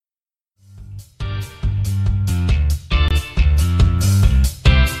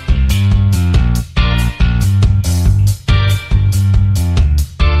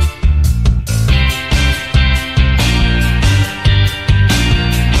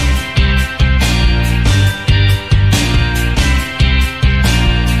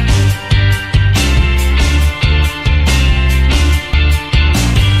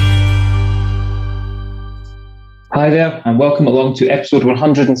Hi there, and welcome along to episode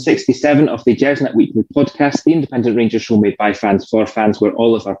 167 of the Gersnet Weekly Podcast, the independent Rangers show made by fans for fans, where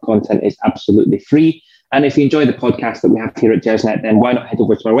all of our content is absolutely free. And if you enjoy the podcast that we have here at Gersnet, then why not head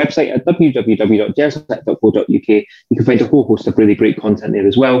over to our website at www.gersnet.co.uk. You can find a whole host of really great content there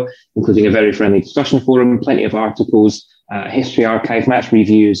as well, including a very friendly discussion forum, plenty of articles, history archive, match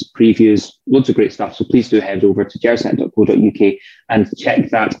reviews, previews, loads of great stuff. So please do head over to gersnet.co.uk and check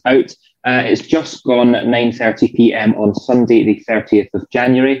that out. It's just gone 9:30 p.m. on Sunday, the 30th of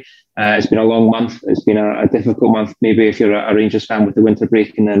January. It's been a long month. It's been a difficult month, maybe if you're a Rangers fan with the winter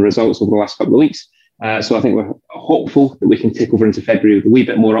break and then results over the last couple of weeks. So I think we're hopeful that we can take over into February with a wee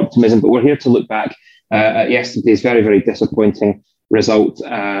bit more optimism. But we're here to look back at yesterday's very, very disappointing result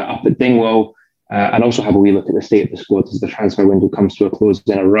up at Dingwall. And also have a wee look at the state of the squad as the transfer window comes to a close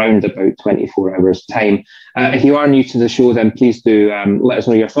in around about 24 hours' time. If you are new to the show, then please do let us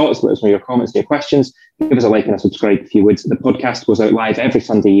know your thoughts, let us know your comments, your questions. Give us a like and a subscribe if you would. The podcast goes out live every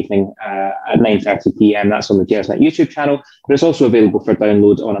Sunday evening at 9:30 p.m. That's on the Gersnet YouTube channel, but it's also available for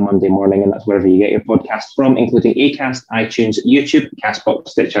download on a Monday morning, and that's wherever you get your podcasts from, including Acast, iTunes, YouTube, Castbox,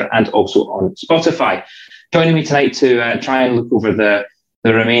 Stitcher, and also on Spotify. Joining me tonight to try and look over the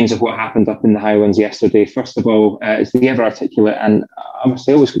remains of what happened up in the Highlands yesterday. First of all, it's the ever articulate and I must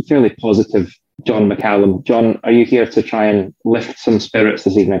say always fairly positive John McCallum. John, are you here to try and lift some spirits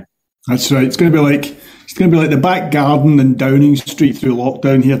this evening? That's right. It's going to be like the back garden in Downing Street through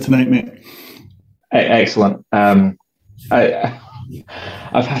lockdown here tonight, mate. Excellent.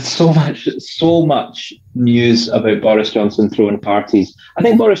 I've had so much news about Boris Johnson throwing parties. I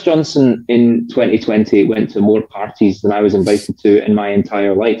think Boris Johnson in 2020 went to more parties than I was invited to in my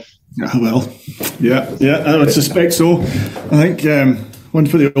entire life. Well, yeah, I would suspect so. I think one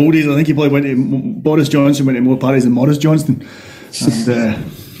for the oldies. I think he probably Boris Johnson went to more parties than Morris Johnson. And,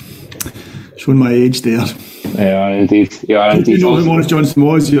 showing my age there. Yeah, indeed. You know who Morris Johnson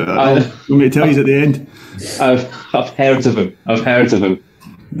was? I'll me to tell you at the end. I've heard of him.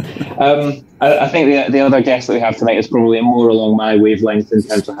 I think the other guest that we have tonight is probably more along my wavelength in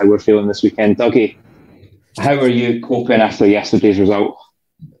terms of how we're feeling this weekend. Dougie, how are you coping after yesterday's result?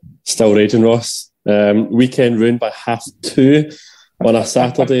 Still raging, Ross. Weekend ruined by 2:30 on a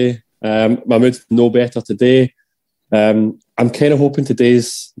Saturday. My mood's no better today. I'm kind of hoping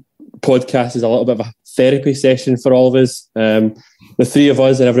today's podcast is a little bit of a therapy session for all of us. The three of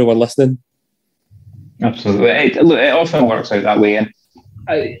us and everyone listening. Absolutely. It often works out that way. And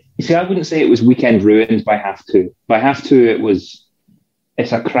I wouldn't say it was weekend ruined by 2:30. By 2:30,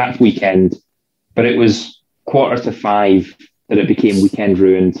 it's a crap weekend, but it was 4:45 that it became weekend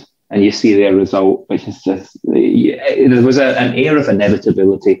ruined. And you see their result, which is just, there was an air of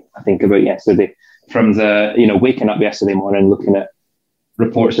inevitability, I think, about yesterday. From waking up yesterday morning, looking at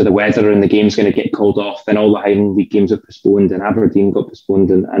reports of the weather and the game's going to get called off, then all the Highland League games are postponed and Aberdeen got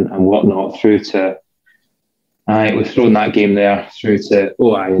postponed and whatnot, through to we've thrown that game there through to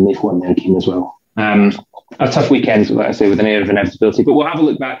and they've won their game as well. A tough weekend, like I say, with an air of inevitability, but we'll have a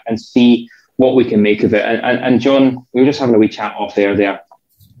look back and see what we can make of it. And John, we were just having a wee chat off there,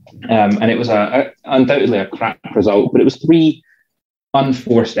 and it was undoubtedly a crap result, but it was 3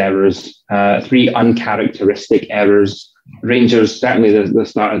 unforced errors, 3 uncharacteristic errors. Rangers, certainly the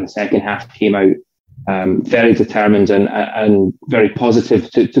start of the second half, came out very determined and very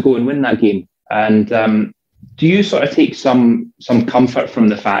positive to go and win that game. And do you sort of take some comfort from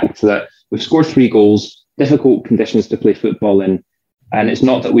the fact that we've scored 3 goals, difficult conditions to play football in, and it's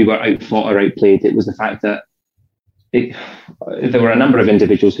not that we were outfought or outplayed, it was the fact that there were a number of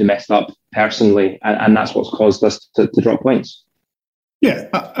individuals who messed up personally, and that's what's caused us to drop points? Yeah,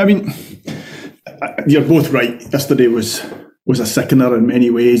 I mean, you're both right. Yesterday was a sickener in many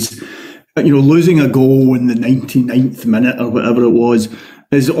ways. Losing a goal in the 99th minute or whatever it was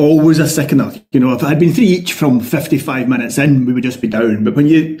is always a sickener. If it had been 3 each from 55 minutes in, we would just be down. But when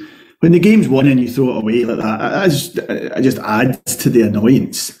the game's won and you throw it away like that, it just adds to the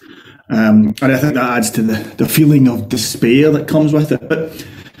annoyance. And I think that adds to the feeling of despair that comes with it. But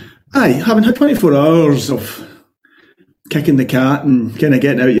having had 24 hours of kicking the cat and kind of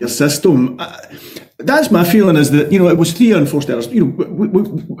getting out of your system, that's my feeling, is that, it was 3 unforced errors.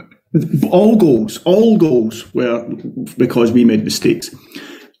 All goals were because we made mistakes.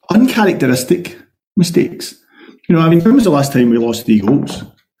 Uncharacteristic mistakes. When was the last time we lost 3 goals?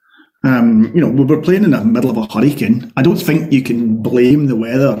 We were playing in the middle of a hurricane. I don't think you can blame the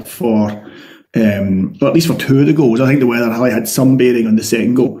weather for, or at least for 2 of the goals. I think the weather probably had some bearing on the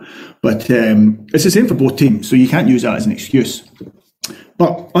second goal. But it's the same for both teams, so you can't use that as an excuse.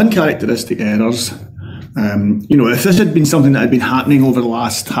 But uncharacteristic errors, if this had been something that had been happening over the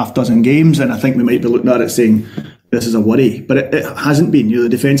last half dozen games, then I think we might be looking at it saying, this is a worry, but it hasn't been. The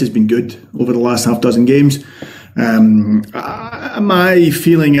defence has been good over the last half dozen games. My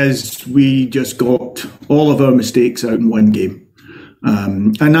feeling is we just got all of our mistakes out in one game,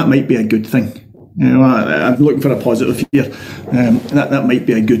 and that might be a good thing. I'm looking for a positive here. That might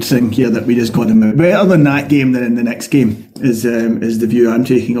be a good thing here, that we just got them out. Better than that game than in the next game is the view I'm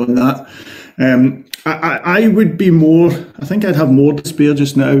taking on that. I would be more. I think I'd have more despair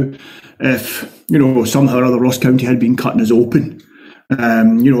just now if somehow or other Ross County had been cutting us open.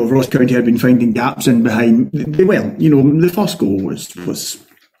 If Ross County had been finding gaps in behind. The first goal was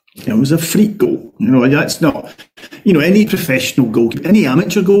it was a freak goal. That's not. Any professional goalkeeper, any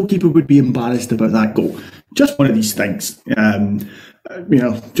amateur goalkeeper would be embarrassed about that goal. Just one of these things.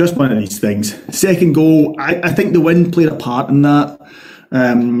 Just one of these things. Second goal, I think the wind played a part in that.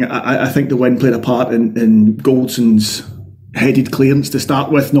 I think the wind played a part in Goldson's headed clearance to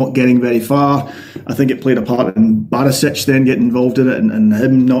start with, not getting very far. I think it played a part in Barisic then getting involved in it and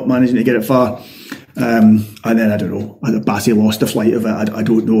him not managing to get it far. And then, I don't know, Bassey lost the flight of it. I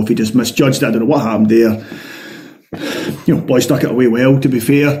don't know if he just misjudged it. I don't know what happened there. Boys stuck it away well, to be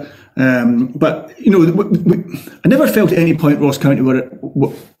fair. But I never felt at any point Ross County we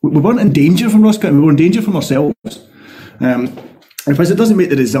weren't in danger from Ross County. We were in danger from ourselves. Because it doesn't make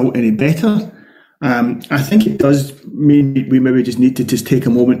the result any better. I think it does mean we maybe just need to just take a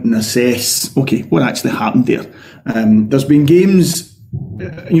moment and assess, okay, what actually happened there. There's been games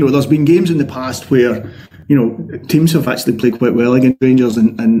in the past where teams have actually played quite well against Rangers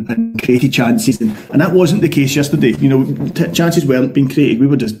and created chances, and that wasn't the case yesterday. Chances weren't being created; we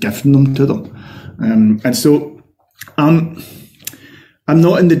were just gifting them to them, and so I'm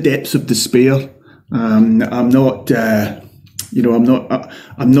not in the depths of despair. I'm not.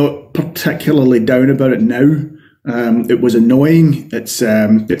 I'm not particularly down about it now. It was annoying. It's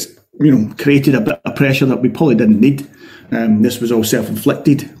created a bit of pressure that we probably didn't need. This was all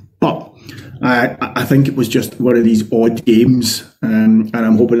self-inflicted, but I think it was just one of these odd games, and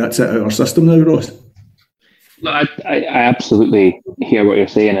I'm hoping that's it out of our system now, Ross. No, I absolutely hear what you're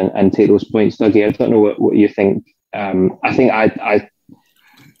saying and take those points, Dougie. I don't know what you think. I think I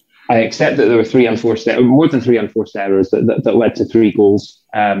accept that there were more than three unforced errors that led to 3 goals.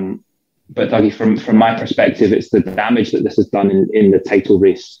 But Dougie, from my perspective, it's the damage that this has done in the title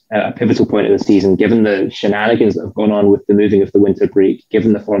race at a pivotal point of the season, given the shenanigans that have gone on with the moving of the winter break,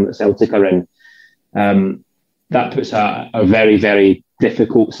 given the form that Celtic are in. That puts a very, very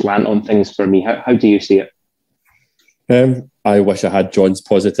difficult slant on things for me. How do you see it? I wish I had John's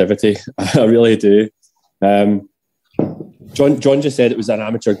positivity. I really do. John just said it was an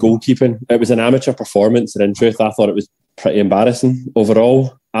amateur goalkeeping. It was an amateur performance, and in truth, I thought it was pretty embarrassing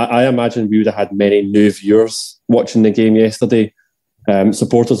overall. I imagine we would have had many new viewers watching the game yesterday.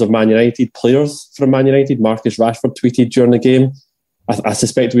 Supporters of Man United, players from Man United, Marcus Rashford tweeted during the game. I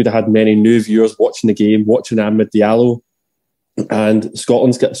suspect we'd have had many new viewers watching the game, watching Amad Diallo. And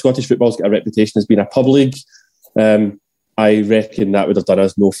Scottish football's got a reputation as being a pub league. I reckon that would have done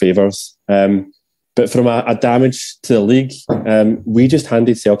us no favours. But from a damage to the league, we just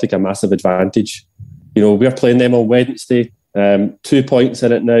handed Celtic a massive advantage. We're playing them on Wednesday. 2 points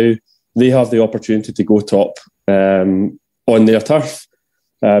in it now. They have the opportunity to go top on their turf.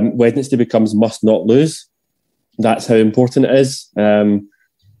 Wednesday becomes must not lose. That's how important it is. They're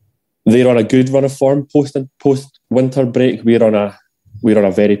on a good run of form post winter break. We're on a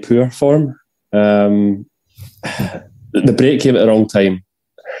very poor form. The break came at the wrong time.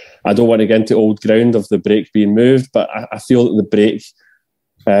 I don't want to get into old ground of the break being moved, but I feel that the break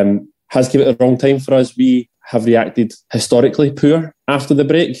has come at the wrong time for us. We have reacted historically poor after the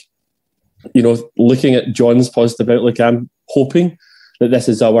break. Looking at John's positive outlook, I'm hoping that this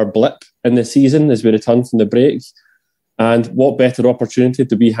is our blip in the season as we return from the break. And what better opportunity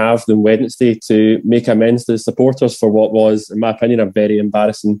do we have than Wednesday to make amends to the supporters for what was, in my opinion, a very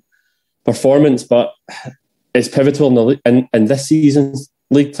embarrassing performance. But it's pivotal in this season's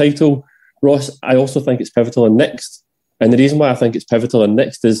league title. Ross, I also think it's pivotal in next. And the reason why I think it's pivotal in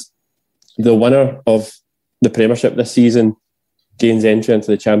next is the winner of the Premiership this season gains entry into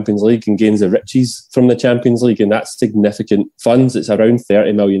the Champions League and gains the riches from the Champions League, and that's significant funds. It's around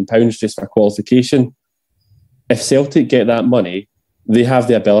 £30 million just for qualification. If Celtic get that money, they have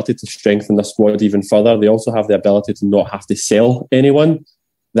the ability to strengthen their squad even further. They also have the ability to not have to sell anyone.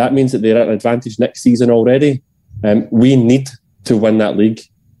 That means that they're at an advantage next season already. We need to win that league.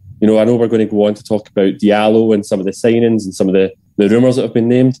 I know we're going to go on to talk about Diallo and some of the signings and some of the rumours that have been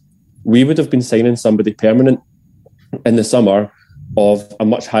named. We would have been signing somebody permanent in the summer of a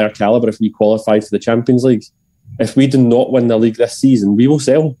much higher calibre if we qualified for the Champions League. If we do not win the league this season, we will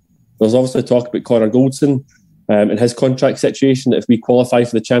sell. There's obviously talk about Connor Goldson. In his contract situation, if we qualify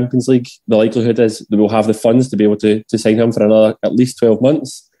for the Champions League, the likelihood is that we'll have the funds to be able to sign him for another at least 12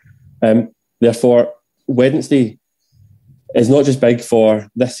 months. Therefore, Wednesday is not just big for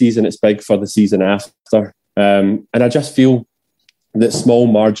this season, it's big for the season after. And I just feel that small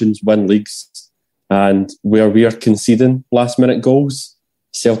margins win leagues, and where we are conceding last-minute goals,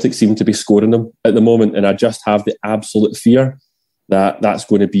 Celtic seem to be scoring them at the moment, and I just have the absolute fear that that's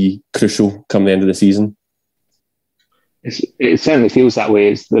going to be crucial come the end of the season. It certainly feels that way.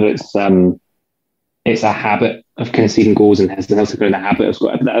 It's a habit of conceding goals, and has the Celtic in a habit of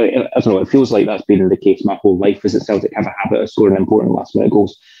scoring. I don't know. It feels like that's been the case my whole life. Is that Celtic have a habit of scoring important last-minute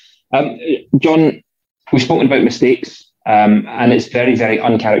goals? John, we've spoken about mistakes, and it's very, very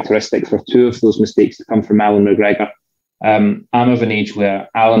uncharacteristic for two of those mistakes to come from Alan McGregor. I'm of an age where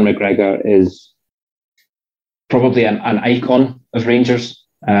Alan McGregor is probably an icon of Rangers.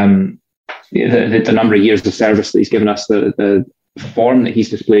 The number of years of service that he's given us, the form that he's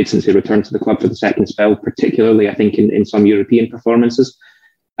displayed since he returned to the club for the second spell, particularly I think in some European performances.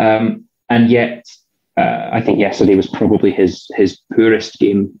 And yet, I think yesterday was probably his poorest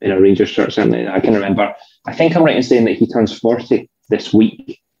game in a Rangers shirt. Certainly, I can remember. I think I'm right in saying that he turns 40 this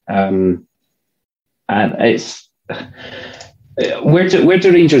week, and it's where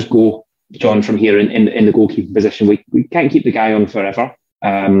do Rangers go, John, from here in the goalkeeping position? We can't keep the guy on forever.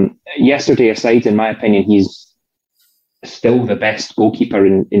 Yesterday aside, in my opinion, he's still the best goalkeeper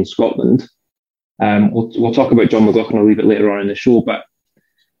in Scotland. We'll talk about John McLaughlin a little bit later on in the show, but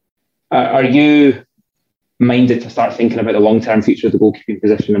are you minded to start thinking about the long-term future of the goalkeeping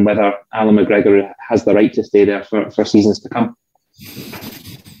position and whether Alan McGregor has the right to stay there for seasons to come?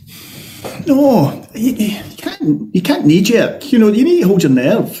 No, you can't knee-jerk. You need to hold your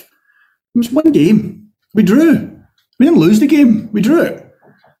nerve. It was one game. We drew. We didn't lose the game. We drew it.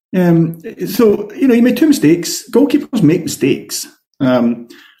 So, he made two mistakes. Goalkeepers make mistakes. And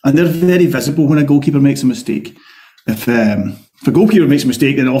they're very visible when a goalkeeper makes a mistake. If a goalkeeper makes a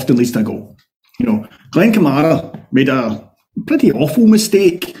mistake, then it often leads to a goal. Glenn Kamara made a pretty awful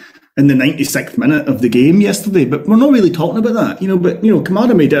mistake in the 96th minute of the game yesterday, but we're not really talking about that. But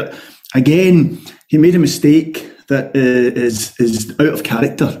Kamara made it. Again, he made a mistake that is out of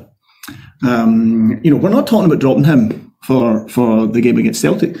character. We're not talking about dropping him for the game against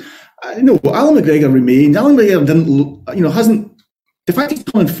Celtic. No, Alan McGregor remains. Alan McGregor hasn't. The fact he's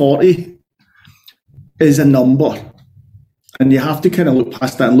turning 40 is a number, and you have to kind of look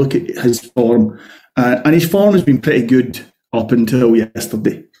past that and look at his form. And his form has been pretty good up until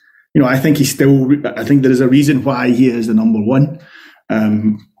yesterday. I think there is a reason why he is the number one.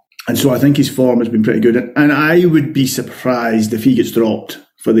 And so I think his form has been pretty good. And I would be surprised if he gets dropped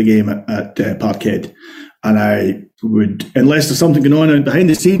for the game at Parkhead. And I would, unless there's something going on behind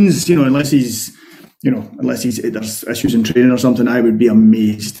the scenes, unless there's issues in training or something, I would be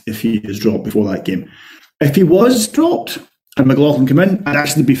amazed if he is dropped before that game. If he was dropped and McLaughlin came in, I'd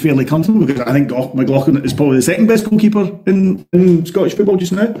actually be fairly comfortable because I think McLaughlin is probably the second best goalkeeper in Scottish football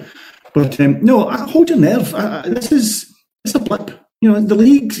just now. But no, hold your nerve. It's a blip. The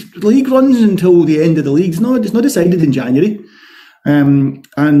league runs until the end of the league. It's not decided in January.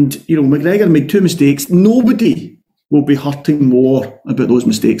 McGregor made two mistakes. Nobody will be hurting more about those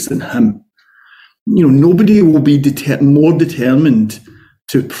mistakes than him. Nobody will be more determined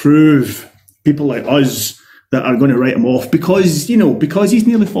to prove people like us that are going to write him off because he's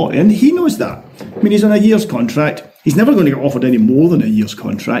nearly 40 and he knows that. I mean, he's on a year's contract. He's never going to get offered any more than a year's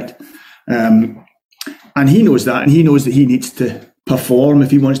contract. And he knows that, and he knows that he needs to perform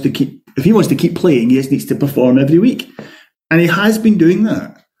if he wants to keep playing. He just needs to perform every week. And he has been doing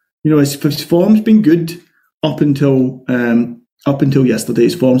that. His form's been good up until yesterday.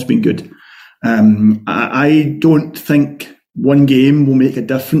 His form's been good. I don't think one game will make a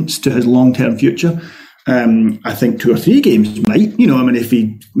difference to his long-term future. I think 2 or 3 games might. If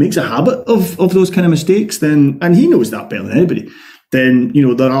he makes a habit of those kind of mistakes, then, and he knows that better than anybody, then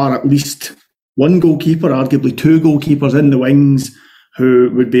there are at least one goalkeeper, arguably 2 goalkeepers in the wings who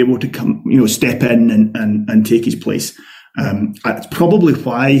would be able to come, step in and take his place. It's probably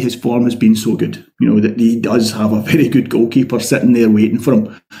why his form has been so good. That he does have a very good goalkeeper sitting there waiting for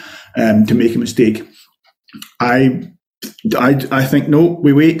him to make a mistake. I think, no,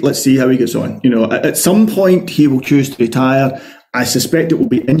 we wait, let's see how he gets on. At some point he will choose to retire. I suspect it will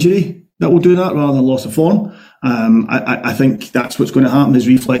be injury that will do that rather than loss of form. I think that's what's going to happen. His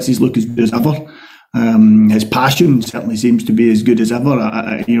reflexes look as good as ever. His passion certainly seems to be as good as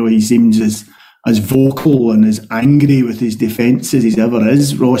ever. He seems as vocal and as angry with his defence as he ever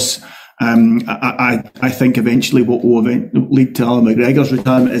is, Ross. I think eventually what will lead to Alan McGregor's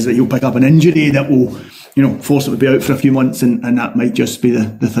retirement is that he'll pick up an injury that will force him to be out for a few months, and that might just be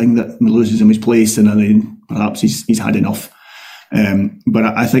the thing that loses him his place, and then perhaps he's had enough. But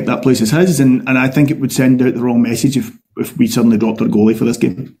I think that place is his, and I think it would send out the wrong message if we suddenly dropped our goalie for this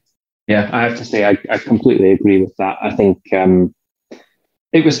game. Yeah, I have to say I completely agree with that. I think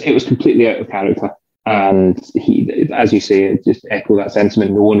it was completely out of character, and he, as you say, just echo that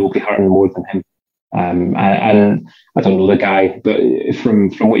sentiment. No one will be hurting more than him. And I don't know the guy, but from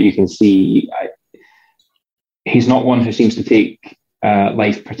what you can see, he's not one who seems to take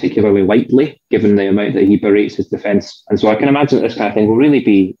life particularly lightly, given the amount that he berates his defence. And so I can imagine that this kind of thing will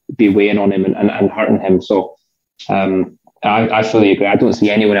really be weighing on him and hurting him. So I fully agree. I don't see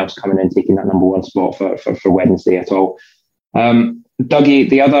anyone else coming in taking that number one spot for Wednesday at all. Dougie,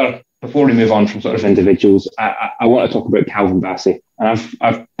 the other, before we move on from sort of individuals, I want to talk about Calvin Bassey. And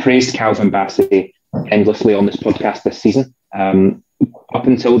I've praised Calvin Bassey endlessly on this podcast this season. Up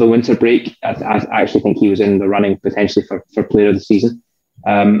until the winter break, I actually think he was in the running potentially for player of the season.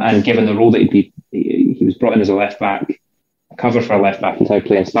 And given the role that he was brought in as a left back, cover for a left back, he's now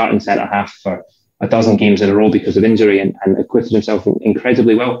playing starting centre half for a dozen games in a row because of injury, and acquitted himself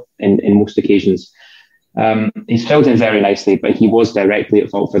incredibly well in most occasions. He's filled in very nicely, but he was directly at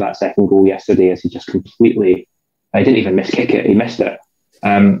fault for that second goal yesterday, as he just completely, I didn't even miss kick it, he missed it.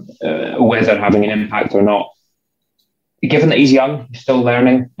 Whether having an impact or not, given that he's young, he's still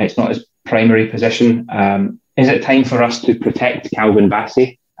learning, it's not his primary position, is it time for us to protect Calvin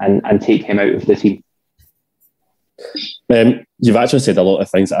Bassey and take him out of the team? You've actually said a lot of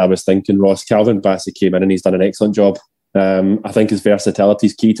things that I was thinking, Ross. Calvin Bassey came in and he's done an excellent job. I think his versatility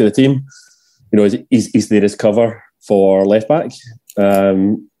is key to the team. He's there as cover for left back.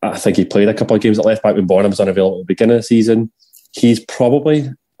 I think he played a couple of games at left back when Bonham was unavailable at the beginning of the season. He's probably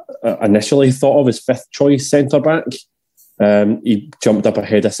initially thought of as fifth choice centre back. He jumped up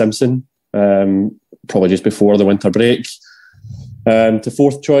ahead of Simpson, probably just before the winter break, to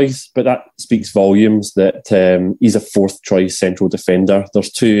fourth choice. But that speaks volumes that he's a fourth choice central defender.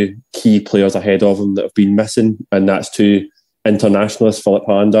 There's two key players ahead of him that have been missing, and that's two internationalists, Philip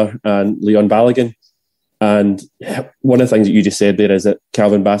Hollander and Leon Balogun. And one of the things that you just said there is that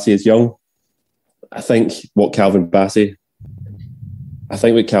Calvin Bassey is young. I think what Calvin Bassey's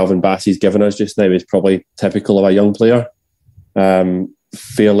given us just now is probably typical of a young player.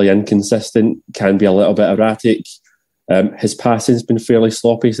 Fairly inconsistent, can be a little bit erratic. His passing's been fairly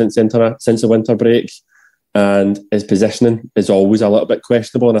sloppy since the winter break, and his positioning is always a little bit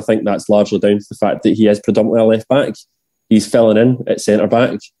questionable, and I think that's largely down to the fact that he is predominantly a left back. He's filling in at centre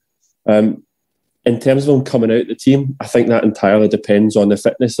back. In terms of him coming out the team, I think that entirely depends on the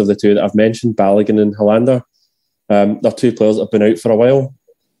fitness of the two that I've mentioned, Balogun and Hollander. They're two players that have been out for a while.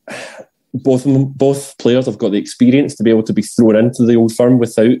 Both players have got the experience to be able to be thrown into the old firm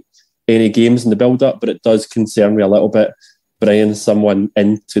without any games in the build-up, but it does concern me a little bit bringing someone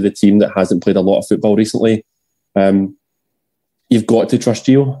into the team that hasn't played a lot of football recently. You've got to trust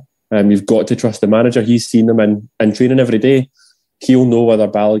Gio. You've got to trust the manager. He's seen them in training every day. He'll know whether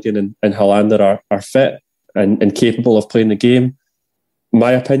Balogun and Hollander are fit and capable of playing the game.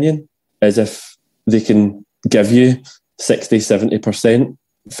 My opinion is if they can give you 60-70%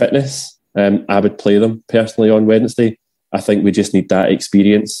 fitness, I would play them personally on Wednesday. I think we just need that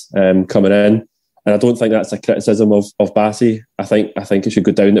experience coming in. And I don't think that's a criticism of Bassey. I think it should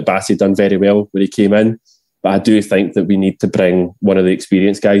go down that Bassey done very well when he came in. But I do think that we need to bring one of the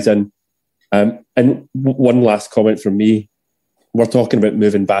experienced guys in. And one last comment from me. We're talking about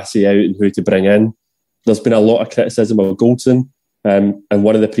moving Bassey out and who to bring in. There's been a lot of criticism of Goldson. And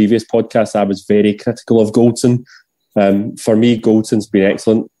one of the previous podcasts, I was very critical of Goldson. For me, Goldson's been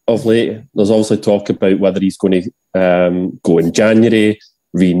excellent of late. There's also talk about whether he's going to go in January,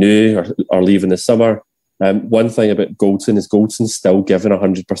 renew, or leave in the summer. One thing about Goldson is Goldson's still given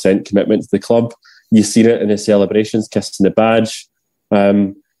 100% commitment to the club. You've seen it in his celebrations, kissing the badge.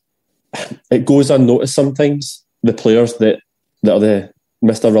 It goes unnoticed sometimes, the players that are the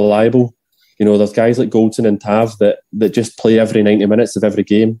Mr. Reliable. There's guys like Goldson and Tav that just play every 90 minutes of every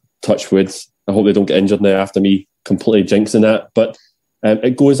game. Touch wood. I hope they don't get injured now after me completely jinxing that. But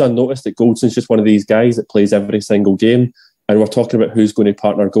it goes unnoticed that Goldson's just one of these guys that plays every single game. And we're talking about who's going to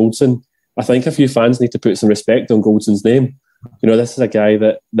partner Goldson. I think a few fans need to put some respect on Goldson's name. This is a guy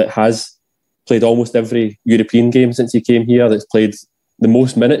that has played almost every European game since he came here, that's played the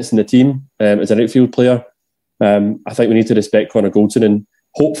most minutes in the team as an outfield player. I think we need to respect Connor Goldson, and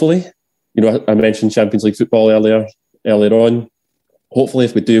hopefully, I mentioned Champions League football earlier on. Hopefully,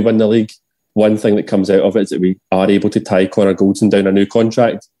 if we do win the league, one thing that comes out of it is that we are able to tie Connor Goldson down a new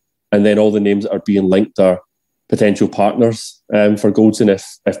contract, and then all the names that are being linked are potential partners for Goldson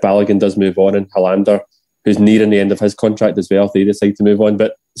if Balogun does move on and Hollander who's nearing the end of his contract as well if they decide to move on.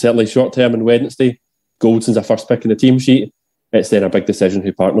 But certainly short term on Wednesday, Goldson's a first pick in the team sheet. It's then a big decision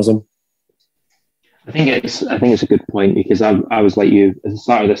who partners him. I think it's a good point, because I was like you at the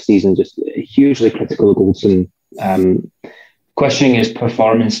start of this season, just hugely critical of Goldson, questioning his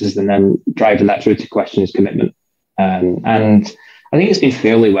performances and then driving that through to question his commitment. And I think it's been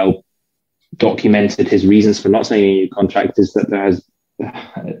fairly well documented. His reasons for not signing a new contract is that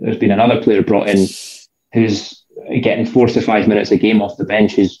there's been another player brought in who's getting 4 to 5 minutes a game off the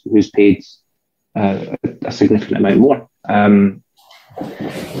bench, who's paid a significant amount more.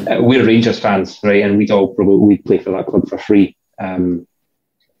 We're Rangers fans, right, and we'd play for that club for free. But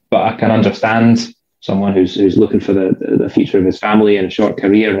I can understand someone who's looking for the future of his family and a short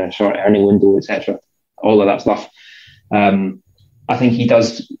career and a short earning window, etc. All of that stuff. I think he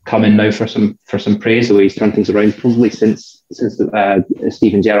does come in now for some praise, the way he's turned things around, probably since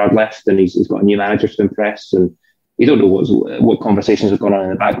Steven Gerrard left, and he's got a new manager to impress, and you don't know what conversations have gone on in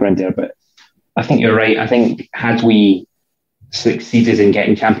the background there. But I think you're right. I think had we succeeded in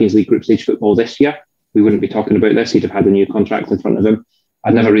getting Champions League group stage football this year, we wouldn't be talking about this. He'd have had a new contract in front of him.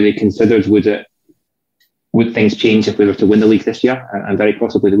 I'd never really considered would things change if we were to win the league this year, and very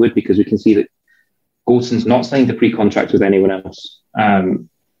possibly they would, because we can see that Goldson's not signed a pre-contract with anyone else. And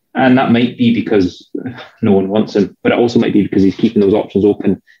that might be because no one wants him, but it also might be because he's keeping those options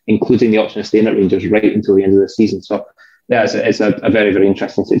open, including the option of staying at Rangers right until the end of the season. So yeah, it's a very, very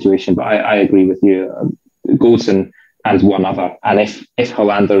interesting situation. But I agree with you. Goldson and one other. And if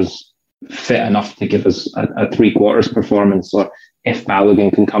Hollander's fit enough to give us a 3/4 performance, or if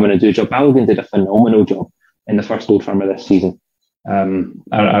Balogun can come in and do a job. Balogun did a phenomenal job in the first Old Firm of this season.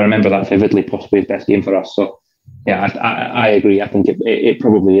 I remember that vividly, possibly his best game for us. So yeah, I agree. I think it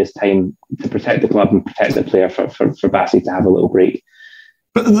probably is time to protect the club and protect the player for Bassey to have a little break.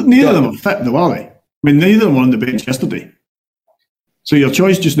 But neither of them are fit though, are they? I mean, neither of them were on the bench yesterday. So your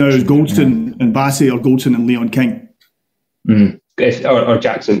choice just now is Goldson and Bassey, or Goldson and Leon King. Or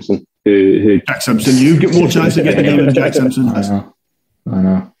Jack Simpson. Who Jack Simpson, you get more chance of getting the game than Jack Simpson has. I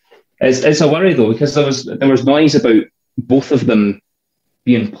know. It's a worry though, because there was noise about both of them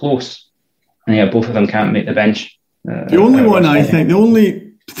being close, and yeah, both of them can't make the bench. The only one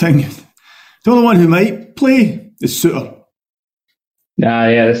who might play is Suter.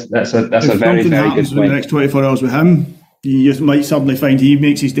 Yeah, that's a very, very good point. In the next 24 hours with him, you might suddenly find he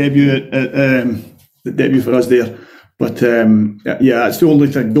makes his debut the debut for us there. But yeah, it's the only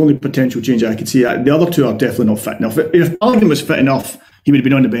thing, the only potential change I could see. The other two are definitely not fit enough. If Balogun was fit enough, he would have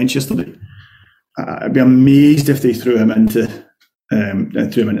been on the bench yesterday. I'd be amazed if they threw him into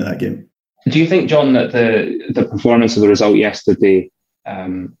that game. Do you think, John, that the performance of the result yesterday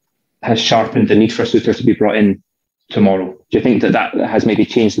has sharpened the need for Suter to be brought in tomorrow? Do you think that has maybe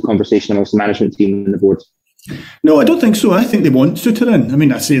changed the conversation amongst the management team and the board? No, I don't think so. I think they want Suter in. I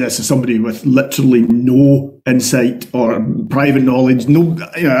mean, I say this as somebody with literally no insight or private knowledge. No,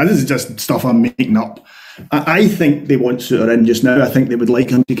 this is just stuff I'm making up. I think they want Suter in just now. I think they would like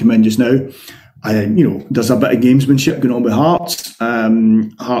him to come in just now. There's a bit of gamesmanship going on with Hearts.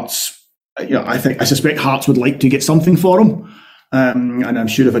 Hearts, I suspect Hearts would like to get something for him, and I'm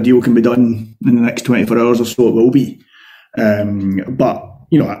sure if a deal can be done in the next 24 hours or so, it will be. But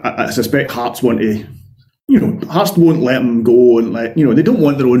I suspect Hearts want to. Hearts won't let him go, and they don't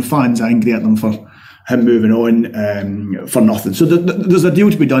want their own fans angry at them for him moving on for nothing. So there's a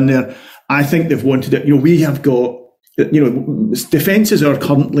deal to be done there. I think they've wanted it. We have got, defences are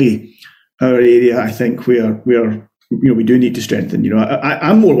currently our area, I think, where we do need to strengthen.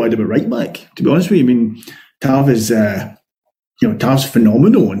 I'm more worried about right back, to be honest with you. I mean, Tav is, Tav's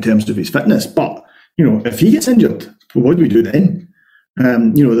phenomenal in terms of his fitness, but if he gets injured, well, what do we do then?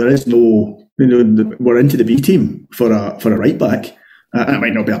 There is no. We're into the B team for a right back. That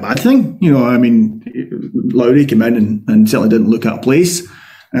might not be a bad thing. Lowry came in and certainly didn't look out of place.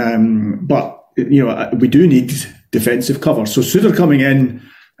 But we do need defensive cover. So Suter coming in,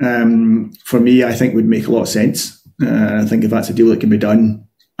 for me, I think would make a lot of sense. I think if that's a deal that can be done,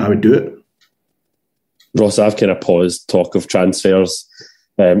 I would do it. Ross, I've kind of paused talk of transfers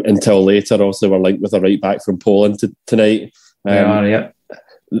until later. Also, we're linked with a right back from Poland tonight. Yeah.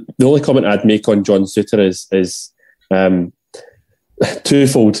 The only comment I'd make on John Suter is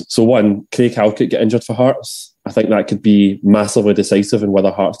twofold. So one, Craig Halkett get injured for Hearts. I think that could be massively decisive in whether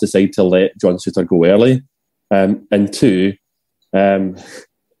Hearts decide to let John Suter go early. And two,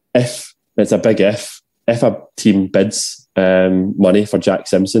 if it's a big if a team bids money for Jack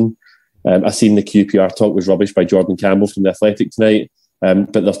Simpson, I've seen the QPR talk was rubbish by Jordan Campbell from The Athletic tonight,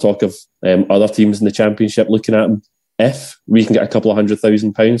 but there's talk of other teams in the Championship looking at him. If we can get a couple of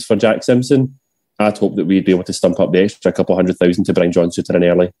 £100,000 for Jack Simpson, I'd hope that we'd be able to stump up the extra couple 100,000 to bring John Souttar in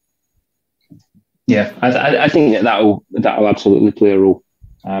early. Yeah, I think that'll absolutely play a role.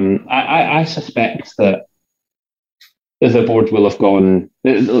 I suspect that the board will have gone.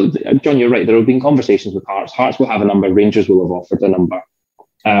 John, you're right. There have been conversations with Hearts. Hearts will have a number. Rangers will have offered a number.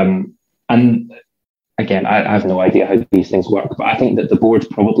 And again, I have no idea how these things work, but I think that the board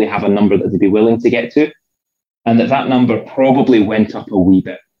probably have a number that they'd be willing to get to, and that number probably went up a wee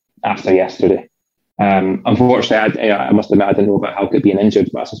bit after yesterday. Unfortunately, I must admit I didn't know about Halkett being injured,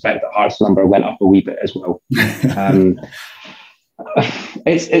 but I suspect that Hearts' number went up a wee bit as well.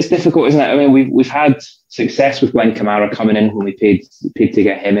 It's difficult, isn't it? I mean, we've had success with Glenn Kamara coming in when we paid to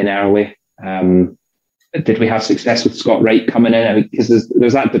get him in early. Did we have success with Scott Wright coming in? Because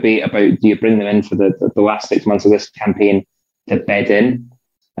there's that debate about, do you bring them in for the last 6 months of this campaign to bed in?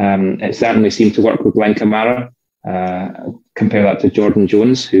 It certainly seemed to work with Glenn Kamara. Compare that to Jordan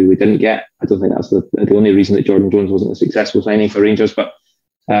Jones, who we didn't get. I don't think that's the only reason that Jordan Jones wasn't a successful signing for Rangers. But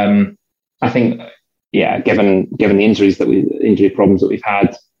I think, yeah, given the injury problems that we've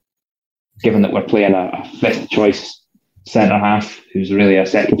had, given that we're playing a fifth choice centre half who's really a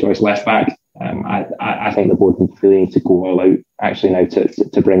second choice left back, I think the board really need to go all out actually now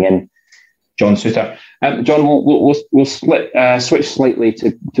to bring in John Souttar. John, we'll switch slightly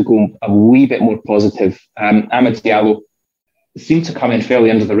to go a wee bit more positive. Amad Diallo seemed to come in fairly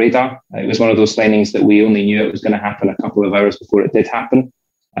under the radar. It was one of those signings that we only knew it was going to happen a couple of hours before it did happen,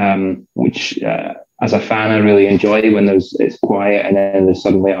 which as a fan I really enjoy when it's quiet and then there's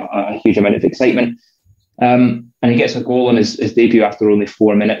suddenly a huge amount of excitement. And he gets a goal on his debut after only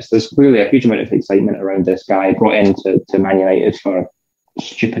 4 minutes. There's clearly a huge amount of excitement around this guy, brought into Man United for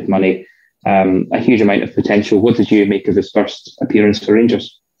stupid money. A huge amount of potential. What did you make of his first appearance for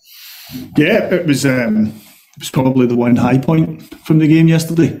Rangers? Yeah, it was probably the one high point from the game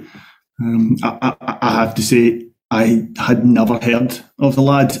yesterday. I have to say, I had never heard of the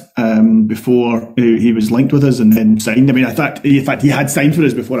lad before he was linked with us and then signed. I mean, in fact, he had signed for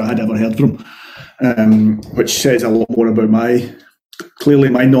us before I had ever heard from him, which says a lot more about my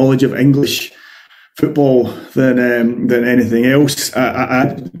knowledge of English football than anything else.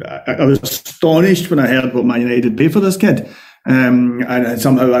 I was astonished when I heard what Man United paid for this kid, and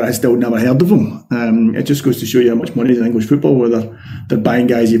somehow I still never heard of him. It just goes to show you how much money is in English football, where they're buying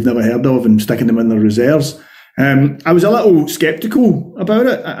guys you've never heard of and sticking them in their reserves. I was a little sceptical about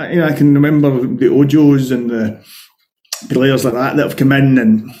it. I can remember the Ojos and the players like that have come in,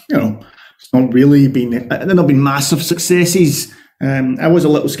 and it's not really been. They've not been massive successes. I was a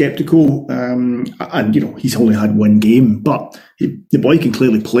little sceptical, and he's only had one game, but the boy can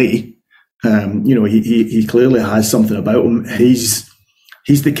clearly play. He clearly has something about him. He's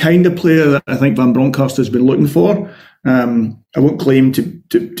the kind of player that I think Van Bronckhorst has been looking for. I won't claim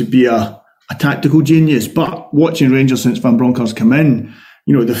to be a tactical genius, but watching Rangers since Van Bronckhorst come in,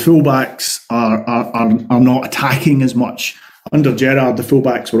 the fullbacks are not attacking as much. Under Gerrard, the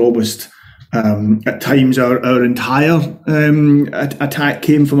fullbacks were almost. At times, our entire attack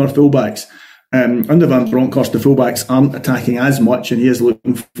came from our fullbacks. Under Van Bronckhorst, the fullbacks aren't attacking as much, and he is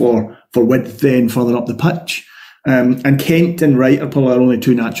looking for width then further up the pitch. And Kent and Wright are probably our only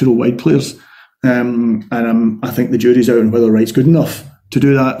two natural wide players. I think the jury's out on whether Wright's good enough to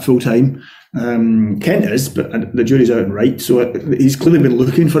do that full time. Kent is, but the jury's out on Wright. So he's clearly been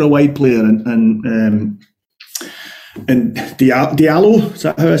looking for a wide player, and Diallo, is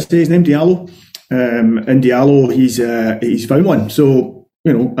that how I say his name? Diallo. And Diallo, he's found one. So,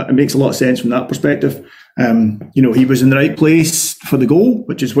 it makes a lot of sense from that perspective. He was in the right place for the goal,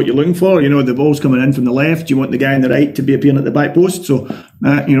 which is what you're looking for. The ball's coming in from the left. You want the guy on the right to be appearing at the back post. So,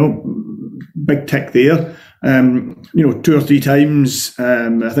 big tick there. 2 or 3 times.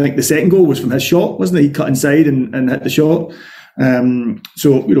 I think the second goal was from his shot, wasn't it? He cut inside and hit the shot.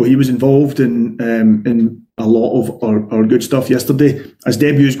 He was involved in a lot of our good stuff yesterday. His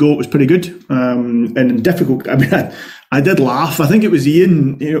debut's goal was pretty good, and difficult. I mean, I did laugh. I think it was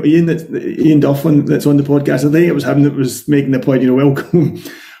Ian Duff that's on the podcast. I think it was him that was making the point.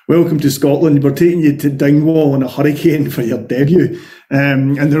 Welcome to Scotland. We're taking you to Dingwall in a hurricane for your debut.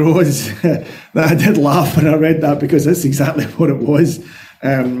 And there was I did laugh when I read that, because that's exactly what it was.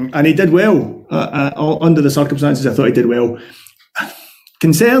 And he did well under the circumstances. I thought he did well.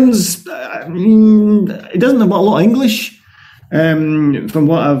 Concerns? He doesn't have a lot of English. From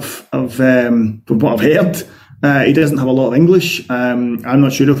what I've heard, he doesn't have a lot of English. I'm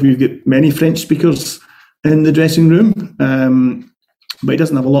not sure if we've got many French speakers in the dressing room, but he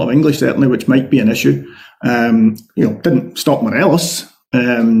doesn't have a lot of English, certainly, which might be an issue. Didn't stop Morelos.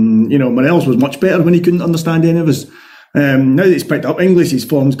 Morelos was much better when he couldn't understand any of his Now that he's picked up English, his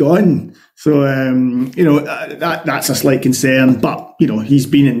form's gone. So, that's a slight concern. But, he's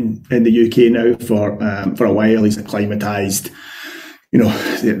been in the UK now for a while. He's acclimatised.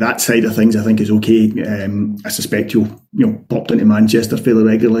 That side of things I think is okay. I suspect he'll, popped into Manchester fairly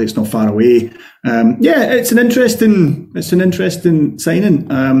regularly. It's not far away. It's an interesting signing.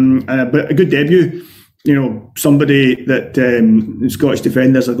 But a good debut. Somebody that Scottish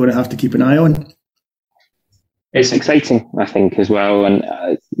defenders are going to have to keep an eye on. It's exciting, I think, as well, and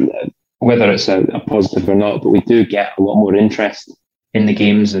whether it's a positive or not, but we do get a lot more interest in the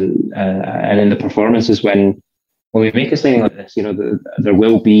games and in the performances when we make a signing like this. There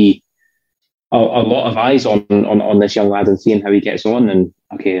will be a lot of eyes on this young lad and seeing how he gets on. And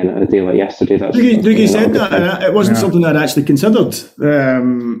okay, in a day like yesterday, that's Dougie said that, and it wasn't something I'd actually considered.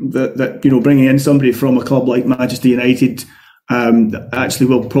 That bringing in somebody from a club like Manchester United. Actually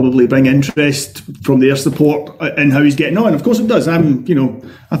will probably bring interest from their support in how he's getting on. Of course it does. I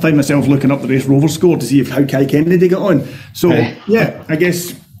find myself looking up the Race Rovers score to see how Kai Kennedy got on. So I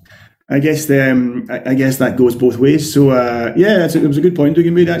guess that goes both ways. So it was a good point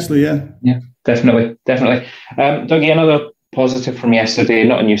Dougie made actually. Yeah, definitely. Dougie, another positive from yesterday,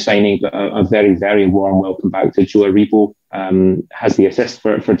 not a new signing, but a very, very warm welcome back to Joe Aribo. Has the assist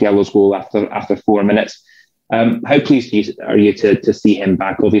for Diallo's goal after 4 minutes. How pleased are you to see him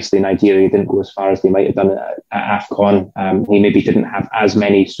back? Obviously, Nigeria didn't go as far as they might have done at AFCON. He maybe didn't have as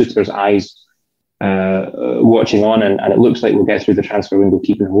many suitors' eyes watching on, and it looks like we'll get through the transfer window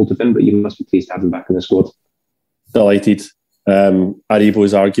keeping hold of him, but you must be pleased to have him back in the squad. Delighted. Aribo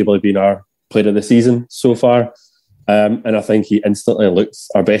has arguably been our player of the season so far, and I think he instantly looks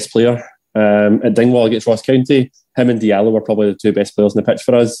our best player. At Dingwall against Ross County, him and Diallo were probably the two best players in the pitch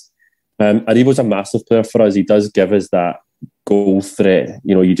for us. Aribo's a massive player for us. He does give us that goal threat.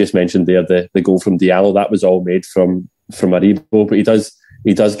 You just mentioned there the goal from Diallo. That was all made from Aribo, but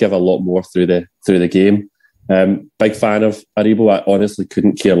he does give a lot more through the game. Big fan of Aribo. I honestly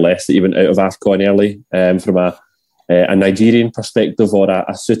couldn't care less that he went out of AFCON early. From a Nigerian perspective or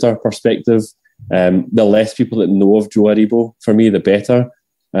a suitor perspective, the less people that know of Joe Aribo, for me, the better.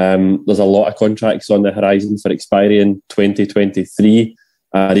 There's a lot of contracts on the horizon for expiry in 2023.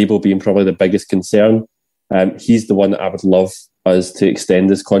 Aribo being probably the biggest concern. He's the one that I would love us to extend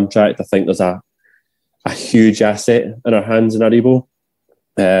his contract. I think there's a huge asset in our hands in Aribo.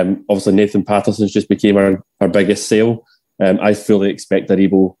 Obviously, Nathan Patterson's just became our biggest sale. I fully expect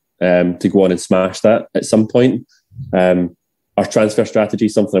Aribo to go on and smash that at some point. Our transfer strategy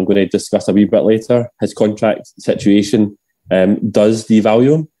is something I'm going to discuss a wee bit later. His contract situation does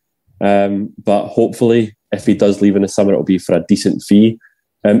devalue him, but hopefully, if he does leave in the summer, it'll be for a decent fee.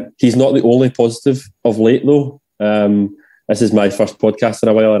 He's not the only positive of late, though. This is my first podcast in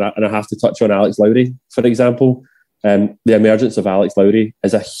a while, and I have to touch on Alex Lowry, for example. The emergence of Alex Lowry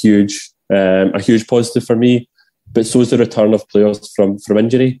is a huge positive for me, but so is the return of players from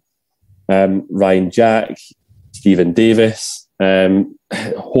injury. Ryan Jack, Stephen Davis,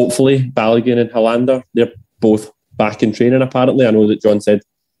 hopefully Balogun and Hollander. They're both back in training, apparently. I know that John said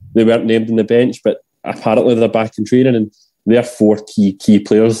they weren't named in the bench, but apparently they're back in training, and they're four key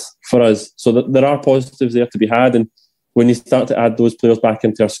players for us. So there are positives there to be had. And when you start to add those players back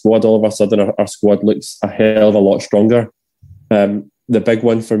into our squad, all of a sudden our squad looks a hell of a lot stronger. The big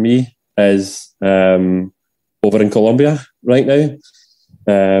one for me is over in Colombia right now,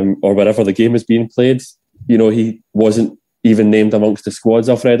 or wherever the game is being played. He wasn't even named amongst the squads,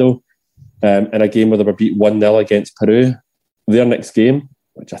 Alfredo, in a game where they were beat 1-0 against Peru. Their next game,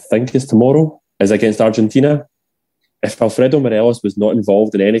 which I think is tomorrow, is against Argentina. If Alfredo Morelos was not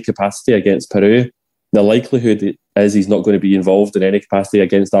involved in any capacity against Peru, the likelihood is he's not going to be involved in any capacity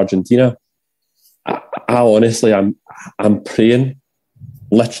against Argentina. I honestly, I'm praying,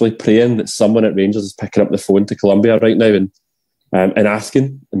 literally praying that someone at Rangers is picking up the phone to Colombia right now and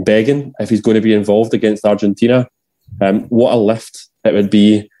asking and begging if he's going to be involved against Argentina. What a lift it would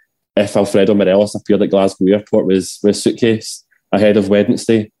be if Alfredo Morelos appeared at Glasgow Airport with suitcase ahead of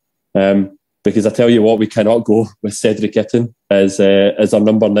Wednesday. Because I tell you what, we cannot go with Cedric Itten as our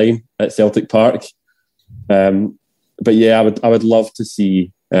number 9 at Celtic Park. But yeah, I would love to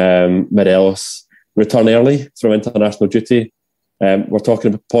see Morelos return early from international duty. We're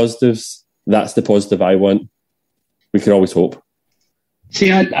talking about positives. That's the positive I want. We can always hope.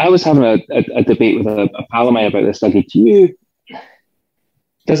 See, I was having a debate with a pal of mine about this. Like,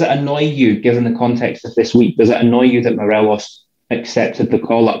 does it annoy you, given the context of this week, does it annoy you that Morelos accepted the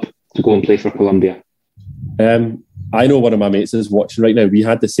call-up to go and play for Colombia? I know one of my mates is watching right now. We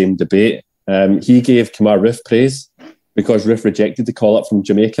had the same debate. He gave Kemar Roofe praise because Roofe rejected the call-up from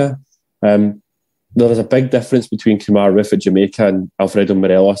Jamaica. there is a big difference between Kemar Roofe at Jamaica and Alfredo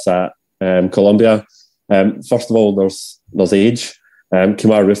Morelos at Colombia. First of all, there's age.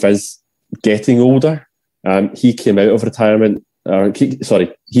 Kemar Roofe is getting older. He came out of retirement.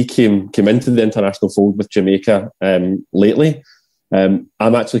 He came into the international fold with Jamaica lately. I'm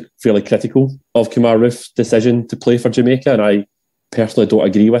actually fairly critical of Kemar Roofe's decision to play for Jamaica, and I personally don't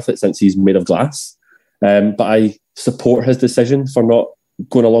agree with it since he's made of glass. But I support his decision for not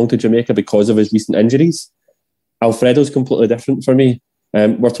going along to Jamaica because of his recent injuries. Alfredo's completely different for me.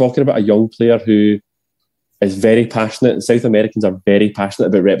 We're talking about a young player who is very passionate. South Americans are very passionate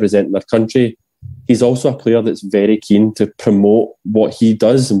about representing their country. He's also a player that's very keen to promote what he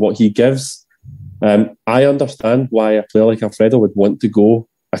does and what he gives. I understand why a player like Alfredo would want to go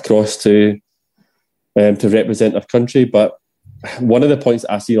across to represent their country, but one of the points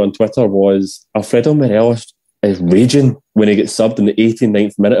I see on Twitter was Alfredo Morelos is raging when he gets subbed in the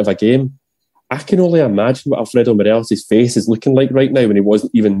 89th minute of a game. I can only imagine what Alfredo Morelos' face is looking like right now when he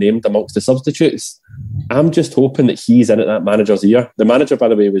wasn't even named amongst the substitutes. I'm just hoping that he's in at that manager's ear. The manager, by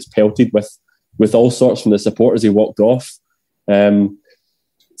the way, was pelted with all sorts from the supporters. He walked off.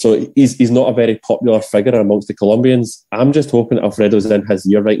 So he's not a very popular figure amongst the Colombians. I'm just hoping that Alfredo's in his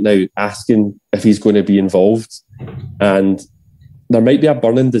ear right now, asking if he's going to be involved. And there might be a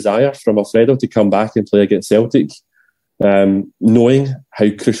burning desire from Alfredo to come back and play against Celtic, knowing how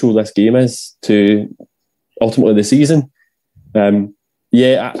crucial this game is to ultimately the season.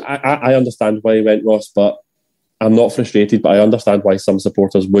 I understand why he went, Ross, but I'm not frustrated, but I understand why some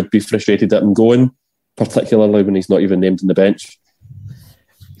supporters would be frustrated at him going, particularly when he's not even named in the bench.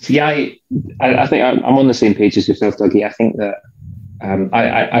 See, I think I'm on the same page as yourself, Dougie. I think that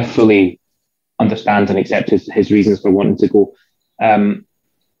I fully understand and accept his reasons for wanting to go.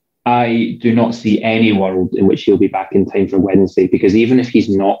 I do not see any world in which he'll be back in time for Wednesday, because even if he's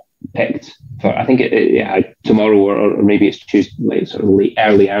not picked for, I think tomorrow or maybe it's Tuesday, sort of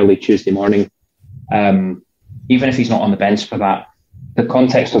early Tuesday morning, even if he's not on the bench for that, the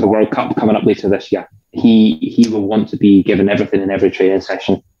context of the World Cup coming up later this year, he will want to be given everything in every training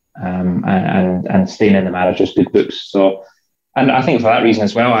session, and staying in the manager's good books. So, and I think for that reason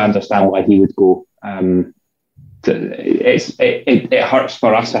as well, I understand why he would go. It hurts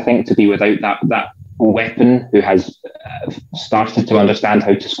for us, I think, to be without that weapon who has started to understand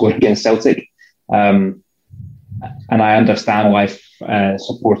how to score against Celtic. And I understand why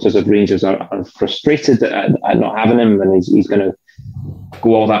supporters of Rangers are frustrated at not having him, and he's going to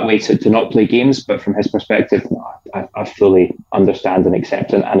go all that way to not play games. But from his perspective, I fully understand and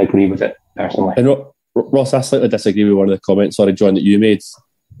accept and agree with it personally. And Ross, I slightly disagree with one of the comments, John, that you made.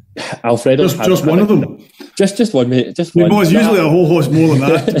 Alfredo, just one of them. Just one, mate. Just one. It's usually a whole host more than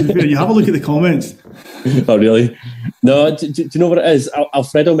that. You have a look at the comments. Oh, really? No. Do you know what it is?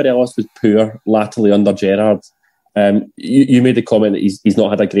 Alfredo Morelos was poor latterly under Gerrard. You made the comment that he's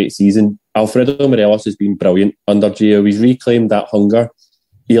not had a great season. Alfredo Morelos has been brilliant under Gio. He's reclaimed that hunger.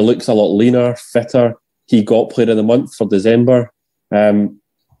 He looks a lot leaner, fitter. He got Player of the Month for December.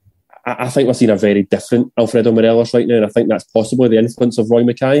 I think we're seeing a very different Alfredo Morelos right now, and I think that's possibly the influence of Roy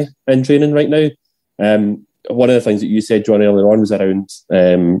Mackay in training right now. One of the things that you said, John, earlier on was around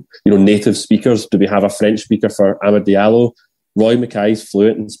native speakers. Do we have a French speaker for Amad Diallo? Roy Mackay's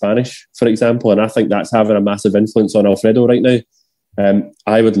fluent in Spanish, for example, and I think that's having a massive influence on Alfredo right now.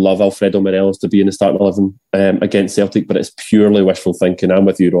 I would love Alfredo Morelos to be in the starting 11 against Celtic, but it's purely wishful thinking. I'm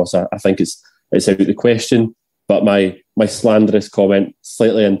with you, Ross. I think it's out of the question. But my slanderous comment,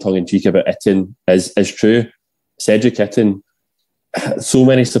 slightly in tongue-in-cheek about Itten, is true. Cedric Itten, so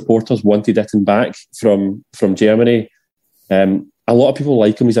many supporters wanted Itten back from Germany. A lot of people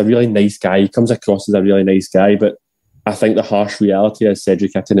like him. He's a really nice guy. He comes across as a really nice guy, but I think the harsh reality is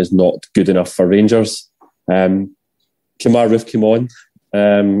Cedric Itten is not good enough for Rangers. Kemar Roofe came on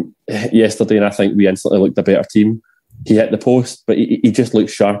yesterday, and I think we instantly looked a better team. He hit the post, but he just looked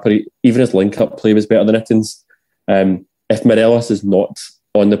sharper. Even his link-up play was better than Itten's. If Morelos is not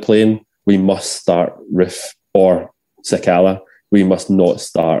on the plane, we must start Roofe or Sakala. We must not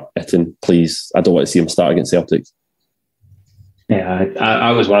start Itten, please. I don't want to see him start against Celtic. Yeah,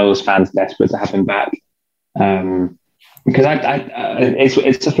 I was one of those fans desperate to have him back, because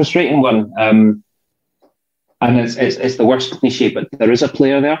it's a frustrating one, and it's the worst cliche. But there is a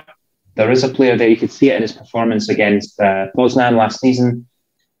player there. There is a player there. You could see it in his performance against Poznan last season.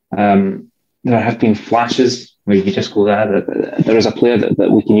 There have been flashes where you just go, there is a player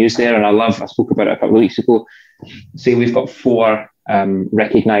that we can use there. And I spoke about it a couple of weeks ago. Say we've got 4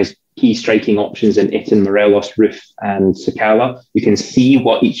 recognised key striking options in Itten, Morelos, Roofe and Sakala. You can see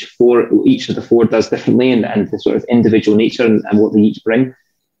what each of the 4 does differently, and the sort of individual nature and what they each bring.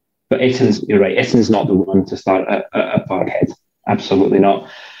 But you're right, Itten's not the one to start at Parkhead. Absolutely not.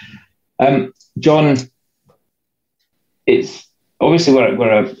 John, it's obviously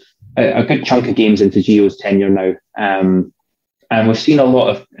we're a good chunk of games into Gio's tenure now. And we've seen a lot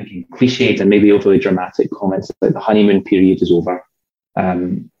of, again, cliched and maybe overly dramatic comments like the honeymoon period is over.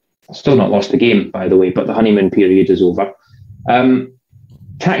 Still not lost the game, by the way, but the honeymoon period is over.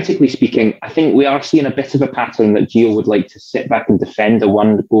 Tactically speaking, I think we are seeing a bit of a pattern that Gio would like to sit back and defend a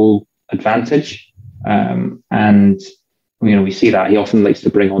one-goal advantage. And, we see that. He often likes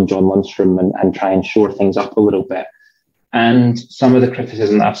to bring on John Lundstram and try and shore things up a little bit. And some of the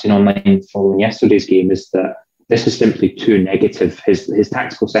criticism that I've seen online following yesterday's game is that this is simply too negative. His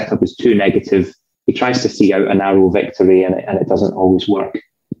tactical setup is too negative. He tries to see out a narrow victory and it doesn't always work.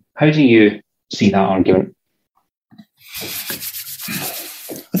 How do you see that argument?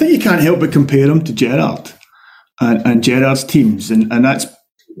 I think you can't help but compare him to Gerrard and Gerrard's teams, and that's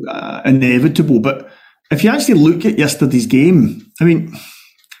inevitable. But if you actually look at yesterday's game, I mean,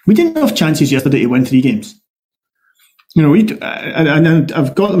 we didn't have chances yesterday to win 3 games. And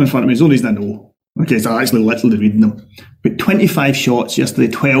I've got them in front of me. There's no reason I know. Okay, so I actually literally reading them. But 25 shots yesterday,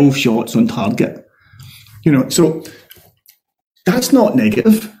 12 shots on target. So that's not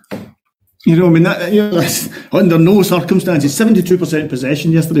negative. That's under no circumstances. 72%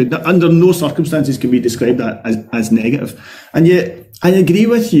 possession yesterday. Under no circumstances can we describe that as negative. And yet, I agree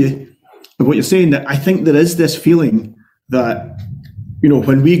with you of what you're saying, that I think there is this feeling that,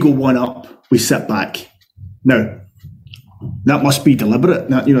 when we go one up, we sit back. Now, that must be deliberate.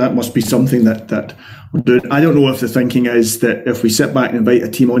 That must be something that we're doing. I don't know if the thinking is that if we sit back and invite a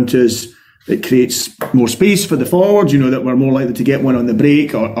team onto us, it creates more space for the forwards, that we're more likely to get one on the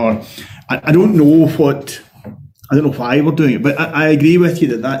break, or I don't know why we're doing it, but I agree with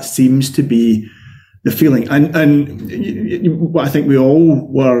you that seems to be the feeling. And I think we all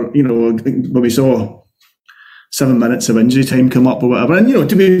were, when we saw 7 minutes of injury time come up or whatever. And,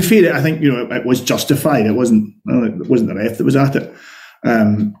 to be fair, I think, it was justified. It wasn't the ref that was at it.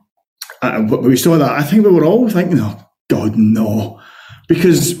 When we saw that, I think we were all thinking, oh, God, no.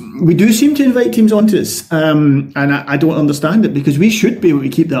 Because we do seem to invite teams onto us. And I don't understand it, because we should be able to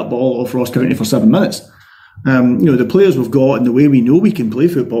keep that ball off Ross County for 7 minutes. The players we've got and the way we know we can play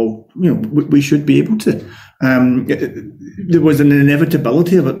football, we should be able to. There was an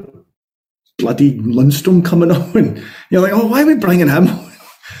inevitability of it. Bloody Lundstram coming on, and you're like, oh, why are we bringing him on?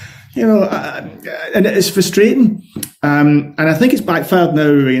 And it's frustrating. And I think it's backfired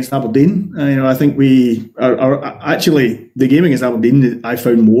now against Aberdeen. I think we are actually, the game against Aberdeen I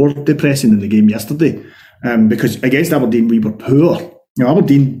found more depressing than the game yesterday, because against Aberdeen we were poor.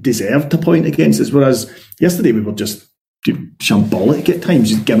 Aberdeen deserved a point against us, whereas yesterday we were just shambolic at times,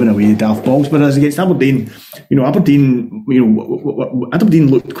 just giving away the daft balls. Whereas against Aberdeen, Aberdeen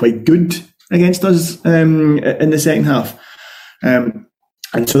looked quite good against us in the second half. And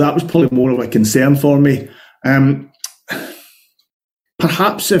so that was probably more of a concern for me.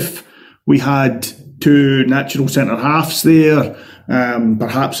 Perhaps if we had 2 natural centre halves there,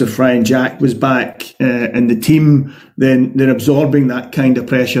 perhaps if Ryan Jack was back in the team, then absorbing that kind of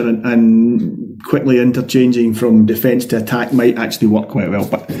pressure and quickly interchanging from defence to attack might actually work quite well.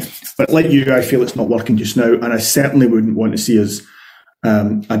 But like you, I feel it's not working just now, and I certainly wouldn't want to see us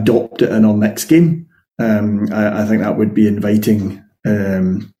adopt it in our next game. I think that would be inviting.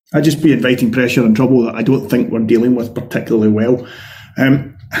 I'd just be inviting pressure and trouble that I don't think we're dealing with particularly well.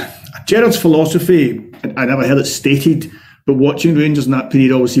 Gerrard's philosophy, I never heard it stated, but watching Rangers in that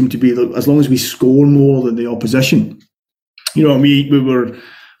period always seemed to be that as long as we score more than the opposition,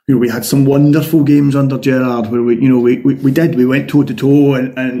 we had some wonderful games under Gerrard where we went toe to toe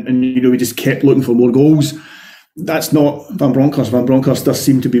and we just kept looking for more goals. That's not Van Bronckhorst. Van Bronckhorst does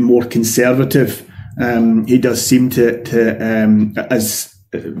seem to be more conservative. He does seem to as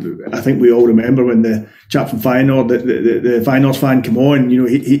I think we all remember when the chap from Feyenoord, the Feyenoord fan, came on.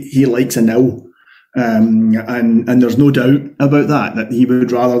 He likes a nil, and there's no doubt about that he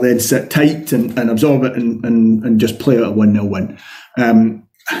would rather then sit tight and absorb it and just play out a 1-0 win.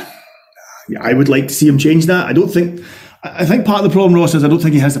 I would like to see him change that. I think part of the problem, Ross, is I don't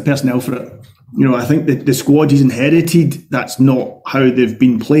think he has the personnel for it. I think that the squad he's inherited, that's not how they've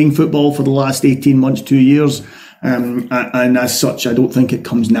been playing football for the last 18 months, 2 years. And as such, I don't think it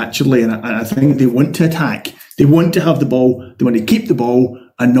comes naturally. And I think they want to attack. They want to have the ball. They want to keep the ball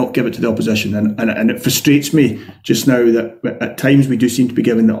and not give it to the opposition. And it frustrates me just now that at times we do seem to be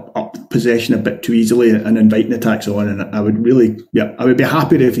giving up possession a bit too easily and inviting attacks on. And I would be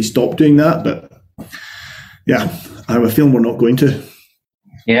happier if he stopped doing that. But yeah, I have a feeling we're not going to.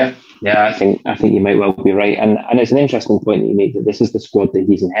 Yeah, I think you might well be right, and it's an interesting point that you made that this is the squad that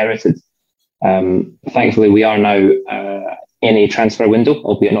he's inherited. Thankfully, we are now in a transfer window,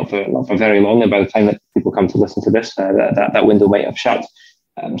 albeit not for very long. And by the time that people come to listen to this, that window might have shut.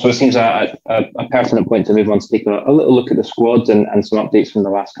 So it seems a pertinent point to move on to take a little look at the squad and some updates from the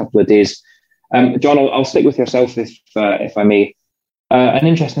last couple of days. John, I'll stick with yourself if I may. An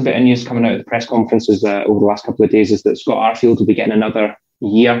interesting bit of news coming out of the press conferences over the last couple of days is that Scott Arfield will be getting another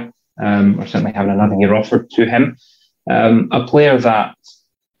year, or certainly having another year offered to him. A player that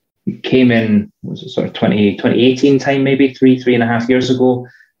came in, was it sort of 2018 time, maybe three and a half years ago,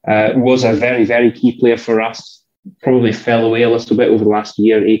 was a very, very key player for us. Probably fell away a little bit over the last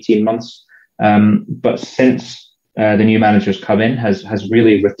year, 18 months. But since the new manager's come in, has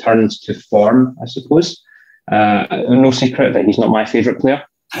really returned to form, I suppose. No secret that he's not my favourite player.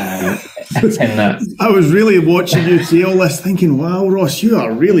 I was really watching you say all this thinking, wow, Ross, you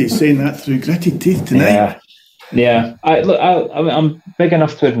are really saying that through gritted teeth tonight. Yeah. I'm big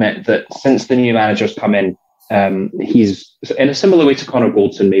enough to admit that since the new manager's come in, he's in a similar way to Connor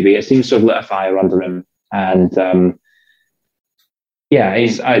Goldson, maybe. It seems to have lit a fire under him. And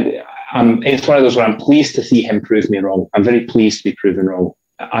it's one of those where I'm pleased to see him prove me wrong. I'm very pleased to be proven wrong.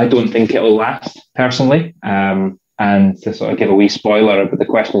 I don't think it'll last, personally. And to sort of give a wee spoiler, but the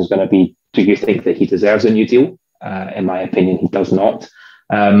question is going to be, do you think that he deserves a new deal? In my opinion, he does not.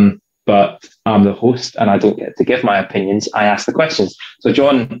 But I'm the host and I don't get to give my opinions. I ask the questions. So,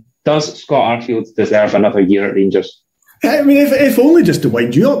 John, does Scott Arfield deserve another year at Rangers? I mean, if only just to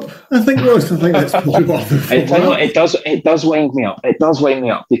wind you up, I think, Ross. I think that's probably worth it. It does wind me up. It does wind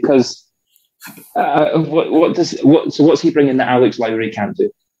me up because what's he bringing that Alex Lowry can't do?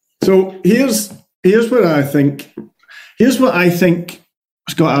 So here's what I think. Here's what I think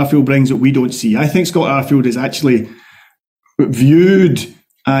Scott Arfield brings that we don't see. I think Scott Arfield is actually viewed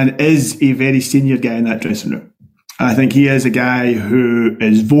and is a very senior guy in that dressing room. I think he is a guy who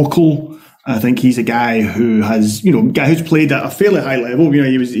is vocal. I think he's a guy who has, guy who's played at a fairly high level.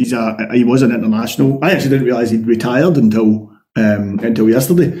 He was an international. I actually didn't realise he'd retired until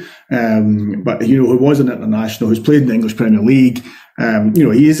yesterday. But who was an international, who's played in the English Premier League.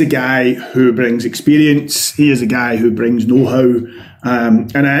 He is a guy who brings experience. He is a guy who brings know-how.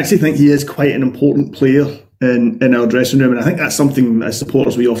 And I actually think he is quite an important player in our dressing room. And I think that's something as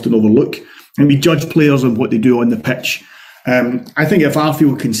supporters we often overlook. And we judge players on what they do on the pitch. I think if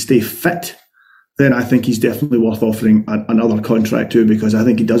Arfield can stay fit, then I think he's definitely worth offering another contract to, because I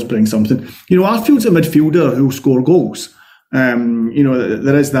think he does bring something. Arfield's a midfielder who'll score goals.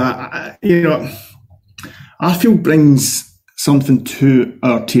 There is that. Arfield brings something to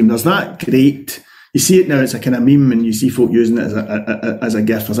our team. There's that great. You see it now. It's a kind of meme, and you see folk using it as a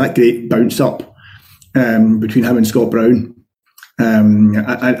gif. There's that great bounce up between him and Scott Brown. And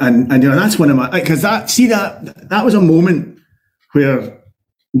that's one of my, because that was a moment where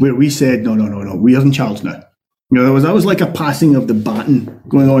we said no, we are in Charles now. That was like a passing of the baton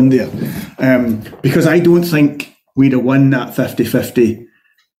going on there, because I don't think we'd have won that 50-50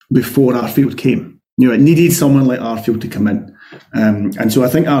 before Arfield came. It needed someone like Arfield to come in, and so I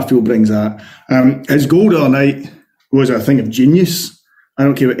think Arfield brings that. His goal the other night was a thing of genius. I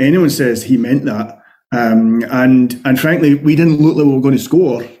don't care what anyone says, he meant that. And frankly, we didn't look like we were going to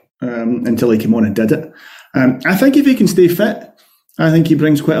score until he came on and did it. I think if he can stay fit, I think he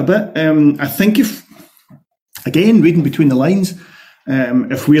brings quite a bit. I think if, again, reading between the lines,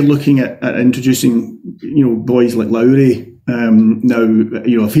 if we're looking at introducing, boys like Lowry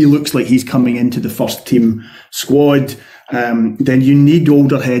now, if he looks like he's coming into the first team squad, then you need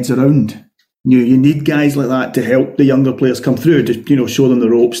older heads around. You need guys like that to help the younger players come through, to show them the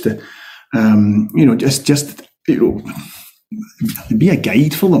ropes, to be a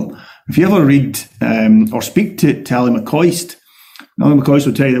guide for them. If you ever read or speak to Ali McCoist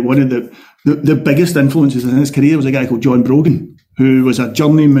will tell you that one of the biggest influences in his career was a guy called John Brogan, who was a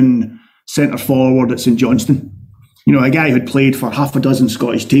journeyman centre forward at St Johnstone. A guy who'd played for half a dozen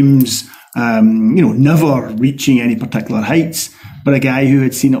Scottish teams, never reaching any particular heights, but a guy who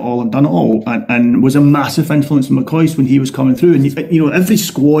had seen it all and done it all, and was a massive influence on McCoist when he was coming through. And every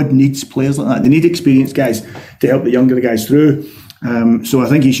squad needs players like that. They need experienced guys to help the younger guys through. So I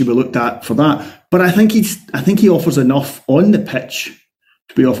think he should be looked at for that. But I think he offers enough on the pitch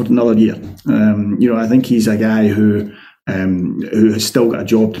to be offered another year. I think he's a guy who has still got a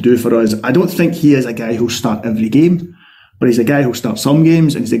job to do for us. I don't think he is a guy who'll start every game, but he's a guy who'll start some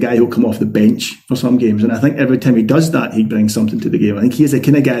games, and he's a guy who'll come off the bench for some games. And I think every time he does that, he brings something to the game. I think he's the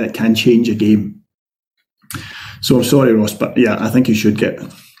kind of guy that can change a game. So I'm sorry, Ross, but yeah, I think he should get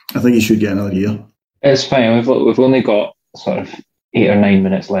another year. It's fine. We've only got sort of 8 or 9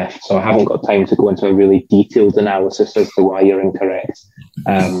 minutes left, so I haven't got time to go into a really detailed analysis as to why you're incorrect.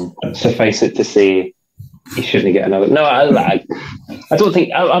 Suffice it to say, he shouldn't get another. No, I don't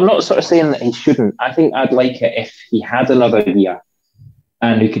think. I'm not sort of saying that he shouldn't. I think I'd like it if he had another year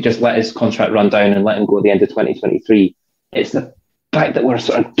and we could just let his contract run down and let him go at the end of 2023. It's the fact that we're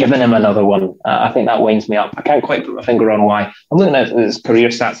sort of giving him another one. I think that winds me up. I can't quite put my finger on why. I'm looking at his career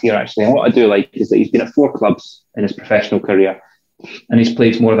stats here, actually, and what I do like is that he's been at 4 clubs in his professional career, and he's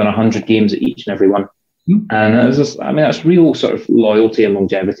played more than 100 games at each and every one. And that's real sort of loyalty and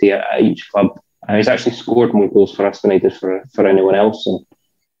longevity at each club. He's actually scored more goals for us than he did for anyone else. And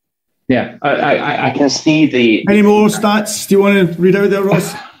yeah, I can see the... Any more stats? Do you want to read out there,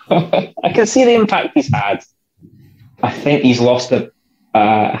 Ross? I can see the impact he's had. I think he's lost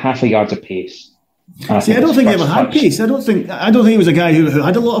half a yard of pace. See, I don't think he ever had pace. I don't think he was a guy who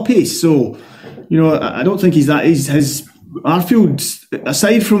had a lot of pace. So, I don't think he's that. His Arfield,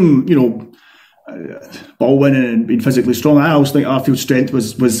 aside from ball winning and being physically strong, I also think Arfield's strength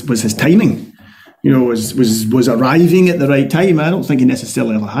was his timing. Was arriving at the right time. I don't think he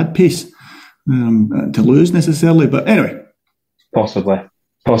necessarily ever had pace to lose necessarily. But anyway, possibly.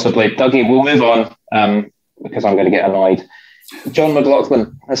 Dougie, we'll move on because I'm going to get annoyed. John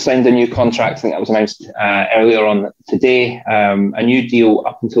McLaughlin has signed a new contract. I think that was announced earlier on today. A new deal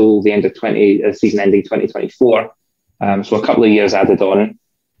up until the end of season ending 2024. So a couple of years added on.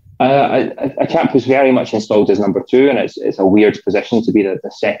 A chap who's very much installed as number 2, and it's a weird position to be the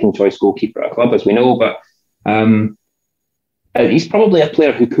second choice goalkeeper at a club, as we know, but he's probably a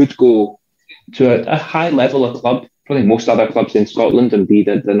player who could go to a high level of club, probably most other clubs in Scotland, and be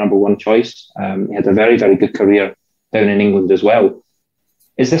the number 1 choice. He had a very, very good career down in England as well.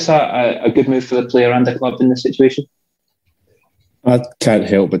 Is this a good move for the player and the club in this situation? I can't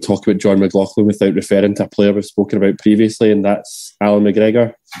help but talk about John McLaughlin without referring to a player we've spoken about previously, and that's Alan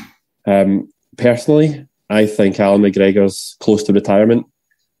McGregor. Personally, I think Alan McGregor's close to retirement.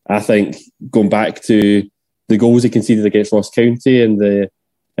 I think going back to the goals he conceded against Ross County and the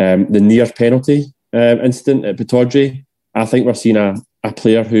near penalty incident at Pittodrie, I think we're seeing a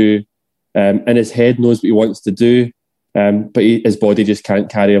player who in his head knows what he wants to do, but his body just can't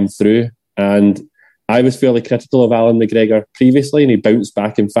carry him through. And I was fairly critical of Alan McGregor previously, and he bounced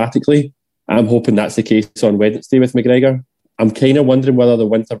back emphatically. I'm hoping that's the case on Wednesday with McGregor. I'm kind of wondering whether the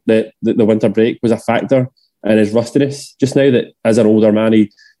winter break was a factor in his rustiness just now, that as an older man,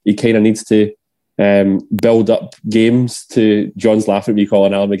 he kind of needs to build up games to... John's laughing at me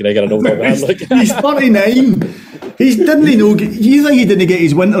calling Alan McGregor an older man. He's 39. Didn't he know? Do you think he didn't get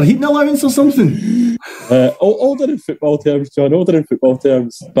his winter heating allowance or something? Older in football terms, John. Older in football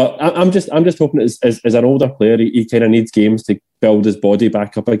terms. But I'm just hoping as an older player, he kind of needs games to build his body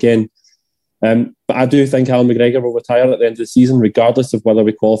back up again. But I do think Alan McGregor will retire at the end of the season, regardless of whether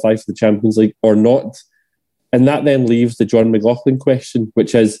we qualify for the Champions League or not. And that then leaves the John McLaughlin question,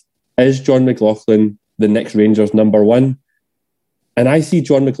 which is John McLaughlin the next Rangers number 1? And I see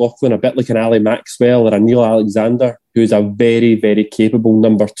John McLaughlin a bit like an Ali Maxwell or a Neil Alexander, who's a very, very capable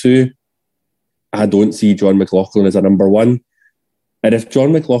number 2. I don't see John McLaughlin as a number 1. And if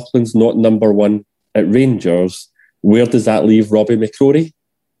John McLaughlin's not number 1 at Rangers, where does that leave Robbie McCrorie?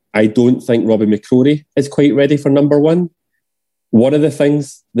 I don't think Robbie McCrorie is quite ready for number 1. One of the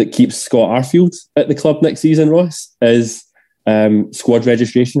things that keeps Scott Arfield at the club next season, Ross, is squad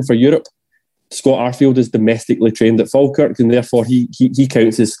registration for Europe. Scott Arfield is domestically trained at Falkirk, and therefore he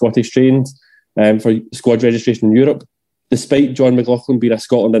counts as Scottish trained for squad registration in Europe. Despite John McLaughlin being a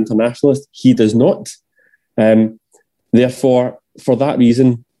Scotland internationalist, he does not. Therefore, for that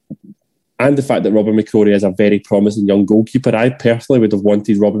reason, and the fact that Robin McCrorie is a very promising young goalkeeper, I personally would have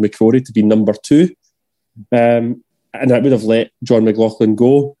wanted Robin McCrorie to be number 2. And I would have let John McLaughlin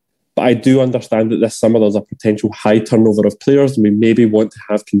go. But I do understand that this summer there's a potential high turnover of players, and we maybe want to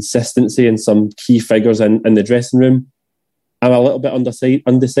have consistency in some key figures in the dressing room. I'm a little bit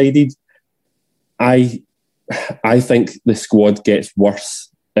undecided. I think the squad gets worse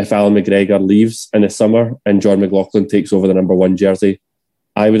if Alan McGregor leaves in the summer and John McLaughlin takes over the number 1 jersey.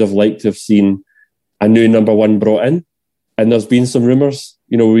 I would have liked to have seen a new number 1 brought in. And there's been some rumours.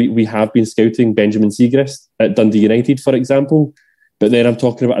 We have been scouting Benjamin Siegrist at Dundee United, for example. But then I'm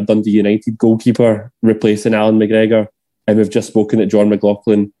talking about a Dundee United goalkeeper replacing Alan McGregor. And we've just spoken that John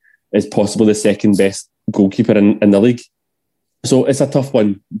McLaughlin is possibly the second best goalkeeper in the league. So it's a tough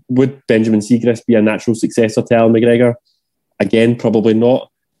one. Would Benjamin Siegrist be a natural successor to Alan McGregor? Again, probably not.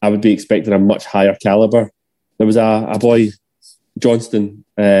 I would be expecting a much higher calibre. There was a boy, Johnston,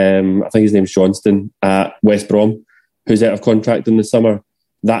 I think his name's Johnston, at West Brom, who's out of contract in the summer.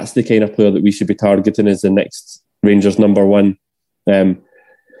 That's the kind of player that we should be targeting as the next Rangers number 1. I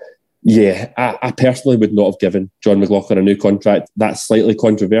personally would not have given John McLaughlin a new contract. That's slightly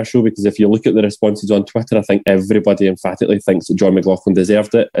controversial because if you look at the responses on Twitter, I think everybody emphatically thinks that John McLaughlin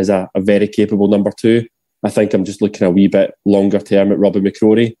deserved it as a very capable number 2. I think I'm just looking a wee bit longer term at Robbie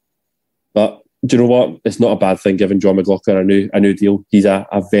McCrorie. But do you know what? It's not a bad thing giving John McLaughlin a new deal. He's a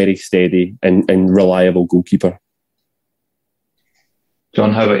very steady and reliable goalkeeper.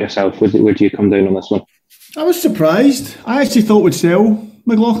 John, how about yourself? Where do you come down on this one? I was surprised. I actually thought we'd sell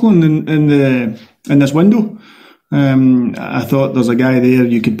McLaughlin in this window. I thought there's a guy there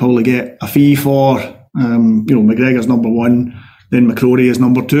you could probably get a fee for. McGregor's number 1, then McCrorie is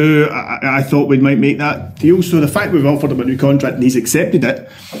number 2. I thought we might make that deal. So the fact we've offered him a new contract and he's accepted it,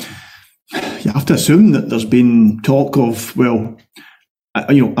 you have to assume that there's been talk of, well,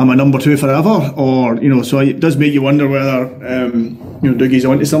 I'm a number 2 forever, or so it does make you wonder whether Dougie's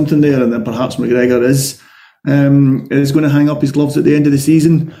onto something there, and that perhaps McGregor is going to hang up his gloves at the end of the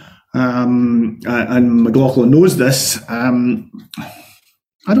season, and McLaughlin knows this. I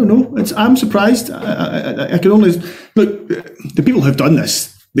don't know. I'm surprised. I can only look. The people who've done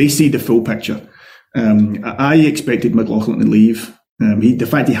this, they see the full picture. I expected McLaughlin to leave. The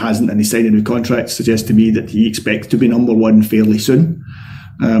fact he hasn't and he signed a new contract suggests to me that he expects to be number 1 fairly soon.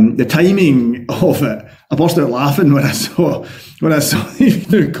 The timing of it, I burst out laughing when I saw the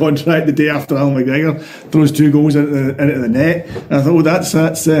new contract the day after Al McGregor throws 2 goals into the net. And I thought, that's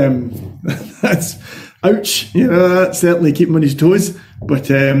ouch. That's certainly keeping him on his toes. But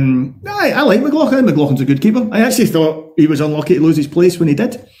I like McLaughlin. McLaughlin's a good keeper. I actually thought he was unlucky to lose his place when he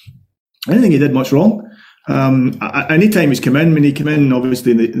did. I didn't think he did much wrong. Anytime he's come in, when he came in,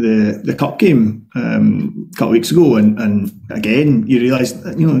 obviously the cup game a couple of weeks ago, and again you realise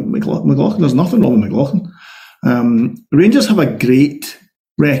that McLaughlin, there's nothing wrong with McLaughlin. Rangers have a great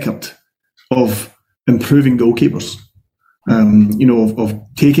record of improving goalkeepers. Of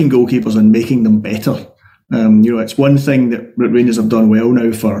taking goalkeepers and making them better. It's one thing that Rangers have done well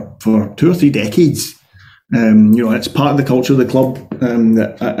now for 2 or 3 decades. It's part of the culture of the club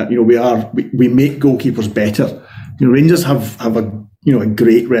that we make goalkeepers better. Rangers have a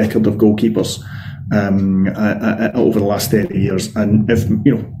great record of goalkeepers over the last 30 years, and if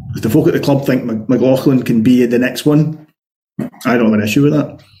the folk at the club think McLaughlin can be the next one, I don't have an issue with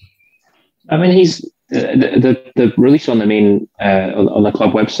that. I mean, he's the release on the main on the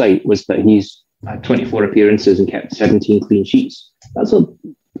club website was that he's had 24 appearances and kept 17 clean sheets. That's a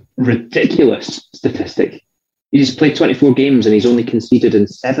ridiculous statistic. He's played 24 games and he's only conceded in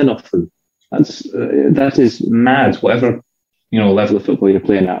 7 of them. That is mad, whatever level of football you're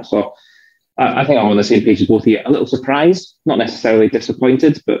playing at. So I think I'm on the same page as both of you. A little surprised, not necessarily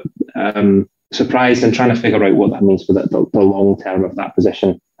disappointed, but surprised and trying to figure out what that means for the long term of that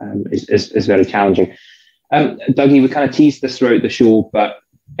position is very challenging. Dougie, we kind of teased this throughout the show, but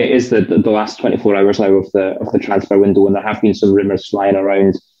it is the last 24 hours now of the transfer window, and there have been some rumours flying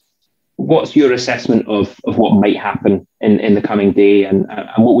around. What's your assessment of what might happen in the coming day, and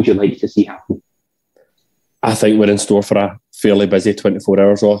what would you like to see happen? I think we're in store for a fairly busy 24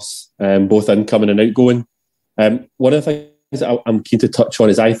 hours, Ross, both incoming and outgoing. One of the things that I'm keen to touch on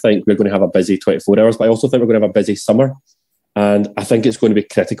is I think we're going to have a busy 24 hours, but I also think we're going to have a busy summer. And I think it's going to be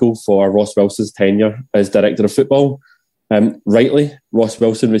critical for Ross Wilson's tenure as Director of Football. Rightly, Ross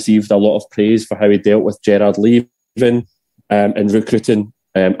Wilson received a lot of praise for how he dealt with Gerrard leaving and recruiting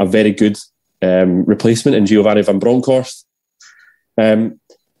a very good replacement in Giovanni van Bronckhorst.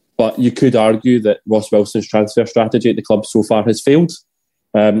 But you could argue that Ross Wilson's transfer strategy at the club so far has failed.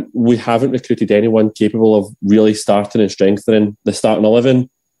 We haven't recruited anyone capable of really starting and strengthening the starting 11.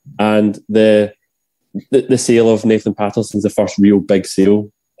 And the sale of Nathan Patterson's the first real big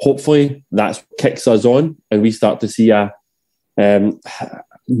sale. Hopefully that's what kicks us on and we start to see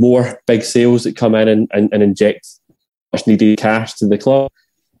more big sales that come in and inject much needed cash to the club.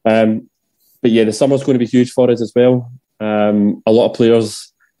 But yeah, the summer's going to be huge for us as well. A lot of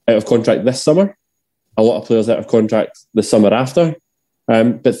players out of contract this summer, a lot of players out of contract the summer after.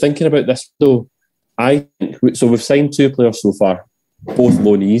 But thinking about this though, I think so. We've signed 2 players so far, both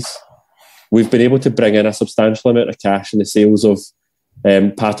loanees. We've been able to bring in a substantial amount of cash in the sales of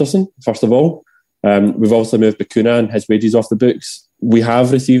Patterson, first of all. We've also moved Bacuna and his wages off the books. We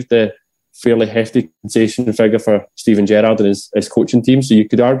have received the fairly hefty compensation figure for Steven Gerrard and his coaching team. So you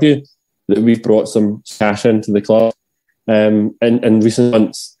could argue that we've brought some cash into the club in recent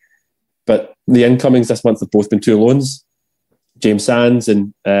months. But the incomings this month have both been 2 loans. James Sands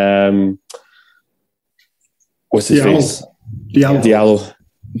and what's his face? Diallo.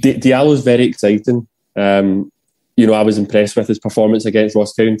 Diallo's very exciting. I was impressed with his performance against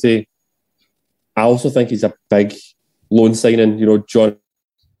Ross County. I also think he's a big loan signing. John,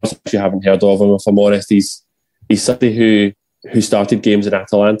 you haven't heard of him, if I'm honest. He's somebody who started games in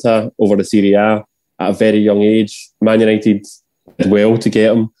Atalanta over the Serie A at a very young age. Man United did well to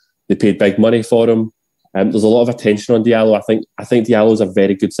get him. They paid big money for him. There's a lot of attention on Diallo. I think Diallo is a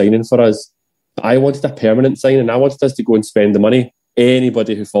very good signing for us. I wanted a permanent signing. I wanted us to go and spend the money.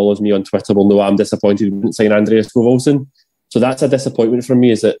 Anybody who follows me on Twitter will know I'm disappointed we didn't sign Andreas Skov Olsen. So that's a disappointment for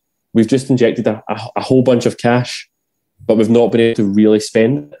me, is that we've just injected a whole bunch of cash, but we've not been able to really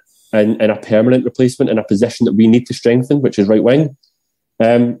spend it in a permanent replacement in a position that we need to strengthen, which is right wing.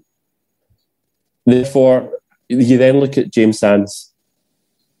 Therefore, you then look at James Sands.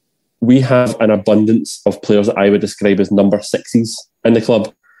 We have an abundance of players that I would describe as number sixes in the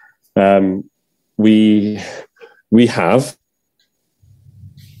club. We have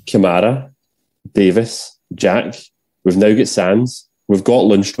Kamara, Davis, Jack. We've now got Sands. We've got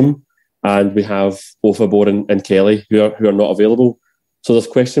Lundstrom, and we have Ofabor and Kelly who are not available. So there's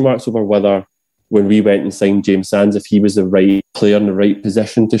question marks over whether, when we went and signed James Sands, if he was the right player in the right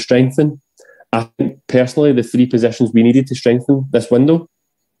position to strengthen. I think personally, the three positions we needed to strengthen this window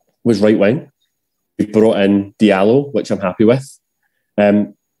was right wing. We brought in Diallo, which I'm happy with.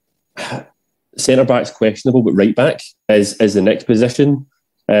 Centre back's questionable, but right back is the next position.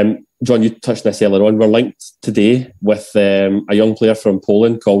 John, you touched this earlier on. We're linked today with a young player from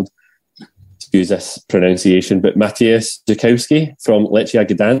Poland called, excuse this pronunciation, but Mateusz Zukowski from Lechia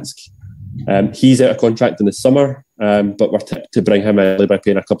Gdansk. He's out of contract in the summer, but we're tipped to bring him early by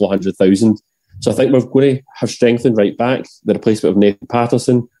paying a couple of 100,000. So I think we're going to have strengthened right back, the replacement of Nathan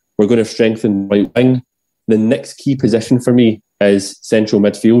Patterson. We're going to have strengthened right wing. The next key position for me is central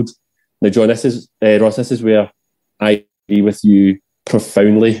midfield. Now, John, Ross, this is where I agree with you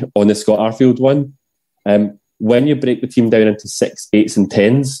profoundly on the Scott Arfield one. When you break the team down into 6, 8s and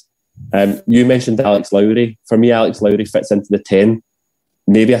 10s, you mentioned Alex Lowry. For me, Alex Lowry fits into the 10,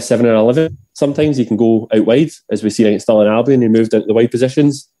 maybe a 7 and 11. Sometimes he can go out wide, as we've seen against Stirling Albion. He moved out the wide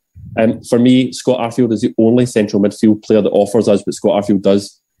positions. For me, Scott Arfield is the only central midfield player that offers us what Scott Arfield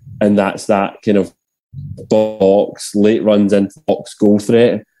does, and that's that kind of box, late runs into box goal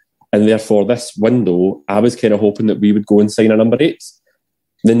threat. And therefore, this window, I was kind of hoping that we would go and sign a number 8.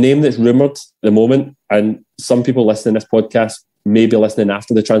 The name that's rumoured at the moment, and some people listening to this podcast may be listening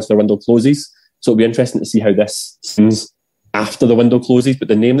after the transfer window closes, so it'll be interesting to see how this seems after the window closes. But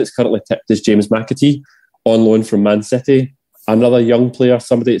the name that's currently tipped is James McAtee, on loan from Man City. Another young player,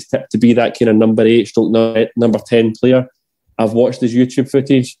 somebody that's tipped to be that kind of number 8 stroke number 10 player. I've watched his YouTube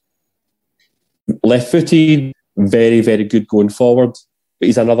footage. Left-footed, very, very good going forward. But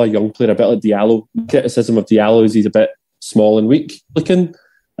he's another young player, a bit like Diallo. Criticism of Diallo is he's a bit small and weak looking.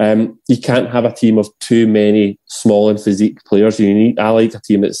 You can't have a team of too many small and physique players. I like a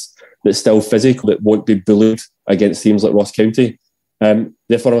team that's still physical, that won't be bullied against teams like Ross County.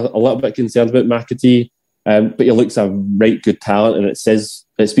 Therefore, I'm a little bit concerned about McAtee. But he looks a right good talent, and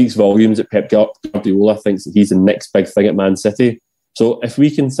it speaks volumes that Pep Guardiola thinks that he's the next big thing at Man City. So if we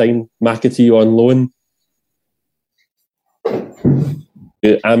can sign McAtee on loan,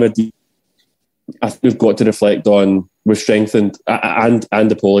 Amadi, I think we've got to reflect on, we've strengthened, and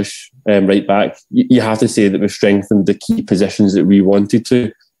the Polish right back. You have to say that we've strengthened the key positions that we wanted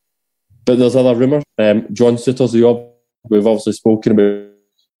to. But there's other rumours. John Souttar's the job. We've obviously spoken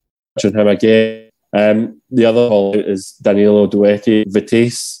about him again. The other is Danilo Doueke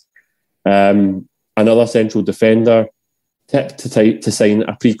Vitesse, another central defender, tipped to sign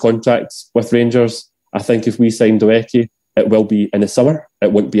a pre-contract with Rangers. I think if we sign Doueke, it will be in the summer.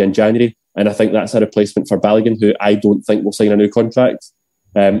 It won't be in January. And I think that's a replacement for Balogun, who I don't think will sign a new contract.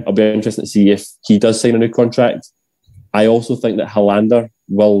 I'll be interested to see if he does sign a new contract. I also think that Helander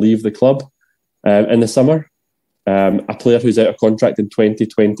will leave the club in the summer. A player who's out of contract in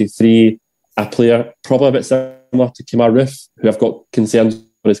 2023, a player probably a bit similar to Kemar Roofe, who I've got concerns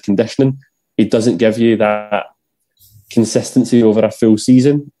for his conditioning. He doesn't give you that consistency over a full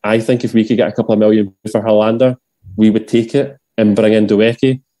season. I think if we could get a couple of million for Helander, we would take it and bring in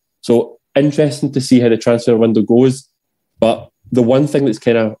Doueke. So interesting to see how the transfer window goes. But the one thing that's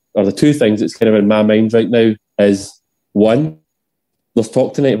or the two things that's kind of in my mind right now is, one, there's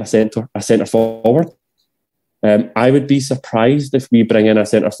talk tonight of a centre forward. I would be surprised if we bring in a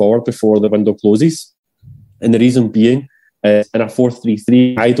centre forward before the window closes. And the reason being, in a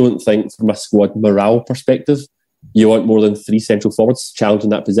 4-3-3, I don't think from a squad morale perspective, you want more than 3 central forwards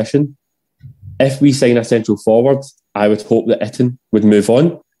challenging that position. If we sign a central forward, I would hope that Itten would move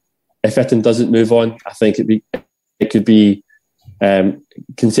on. If Itten doesn't move on, I think it could be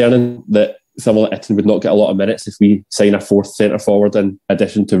concerning that someone like Itten would not get a lot of minutes if we sign a 4th centre forward in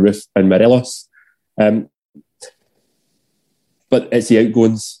addition to Roofe and Morelos. but it's the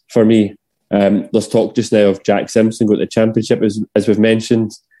outgoings for me. There's talk just now of Jack Simpson going to the Championship, as we've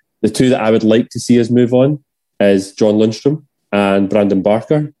mentioned. The two that I would like to see us move on is John Lundstrom and Brandon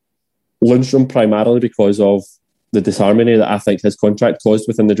Barker. Lundstrom primarily because of the disharmony that I think his contract caused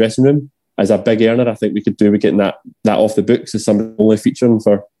within the dressing room. As a big earner, I think we could do with getting that off the books as somebody only featuring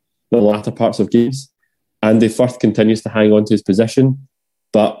for the latter parts of games. Andy Firth continues to hang on to his position.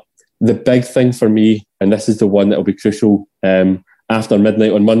 But the big thing for me, and this is the one that will be crucial after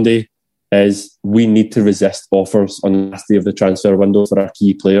midnight on Monday, is we need to resist offers on the last day of the transfer window for our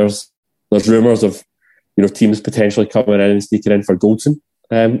key players. There's rumours of teams potentially coming in and sneaking in for Goldson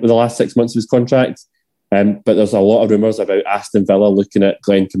with the last 6 months of his contract. But there's a lot of rumours about Aston Villa looking at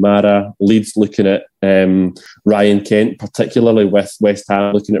Glenn Kamara, Leeds looking at Ryan Kent, particularly with West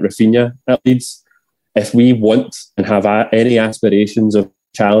Ham looking at Rafinha at Leeds. If we want and have any aspirations of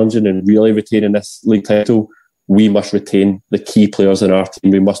challenging and really retaining this league title, we must retain the key players in our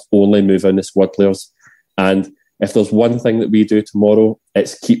team. We must only move in the squad players. And if there's one thing that we do tomorrow,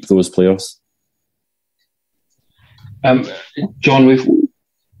 it's keep those players. John, we've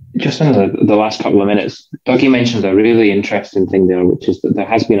just in the last couple of minutes, Dougie mentioned a really interesting thing there, which is that there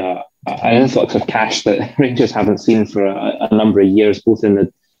has been an influx of cash that Rangers haven't seen for a number of years, both in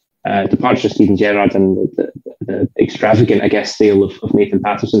the departure of Steven Gerrard and the extravagant, I guess, sale of Nathan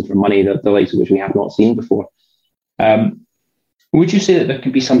Patterson for money, the likes of which we have not seen before. Would you say that there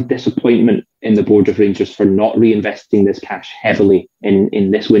could be some disappointment in the board of Rangers for not reinvesting this cash heavily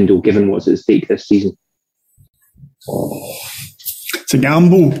in this window, given what's at stake this season? It's a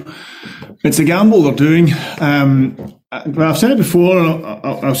gamble. It's a gamble they're doing. I've said it before,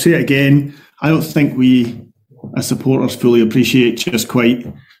 I'll say it again. I don't think we, as supporters, fully appreciate just quite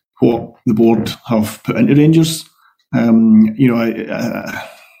what the board have put into Rangers. I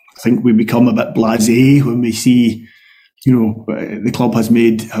think we become a bit blasé when we see, the club has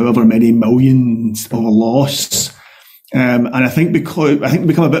made however many millions of a loss. And I think we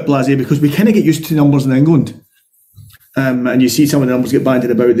become a bit blasé because we kind of get used to numbers in England. And you see some of the numbers get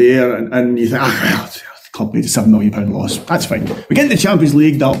bandied about there, and you think, the club made a £7 million loss. That's fine. We get in the Champions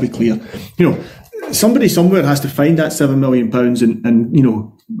League, that'll be clear. Somebody somewhere has to find that £7 million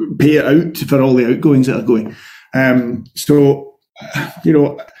and pay it out for all the outgoings that are going.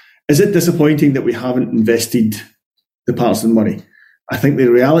 Is it disappointing that we haven't invested the parts of the money? I think the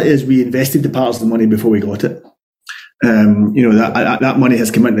reality is we invested the parts of the money before we got it. That money has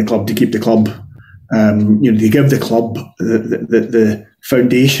come into the club to keep the club. To give the club the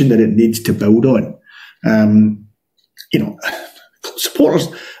foundation that it needs to build on. Supporters,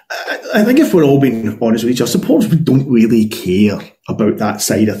 I think if we're all being honest with each other, supporters don't really care about that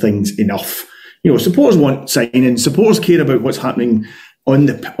side of things enough. Supporters want signing, supporters care about what's happening on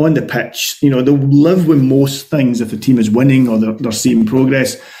the pitch. They'll live with most things if the team is winning or they're seeing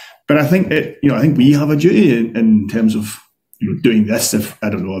progress. But I think we have a duty in terms of doing this. I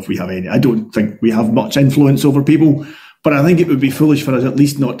don't know if we have any. I don't think we have much influence over people, but I think it would be foolish for us at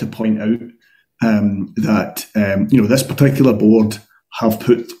least not to point out that this particular board have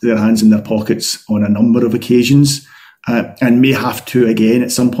put their hands in their pockets on a number of occasions and may have to again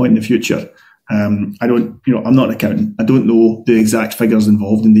at some point in the future. I'm not an accountant. I don't know the exact figures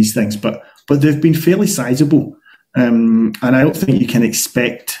involved in these things, but they've been fairly sizable, and I don't think you can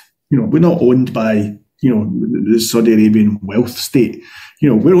expect. We're not owned by the Saudi Arabian wealth state.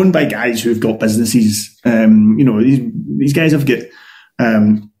 We're owned by guys who've got businesses. These guys have got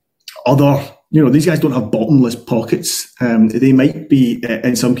these guys don't have bottomless pockets. They might be,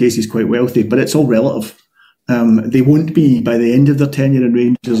 in some cases, quite wealthy, but it's all relative. They won't be by the end of their tenure in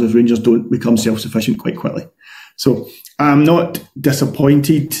Rangers if Rangers don't become self-sufficient quite quickly. So I'm not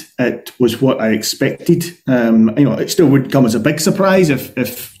disappointed. It was what I expected. It still would come as a big surprise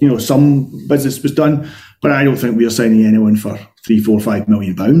if some business was done, but I don't think we are signing anyone for £3, £4, £5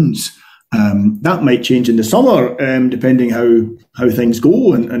 million. That might change in the summer, depending how things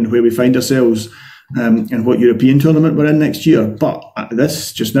go and where we find ourselves and what European tournament we're in next year. But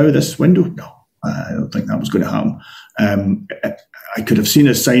this window, no, I don't think that was going to happen. I could have seen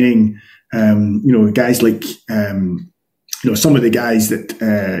us signing, guys like, some of the guys that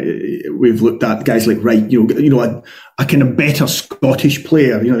we've looked at, guys like Wright, a kind of better Scottish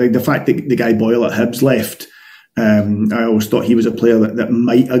player. The fact that the guy Boyle at Hibs left, I always thought he was a player that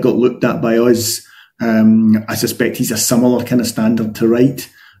might have got looked at by us. I suspect he's a similar kind of standard to Wright.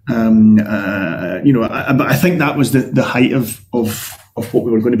 But I think that was the height of what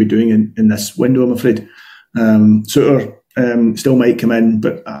we were going to be doing in this window, I'm afraid. Suter still might come in,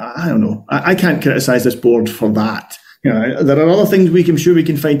 but I don't know. I can't criticise this board for that. Yeah, there are other things I'm sure we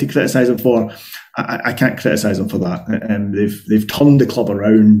can find to criticise them for. I can't criticise them for that. They've turned the club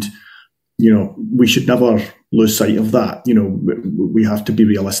around. We should never lose sight of that. We have to be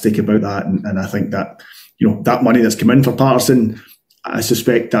realistic about that, and I think that that money that's come in for Patterson, I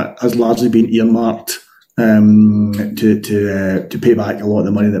suspect that has largely been earmarked to pay back a lot of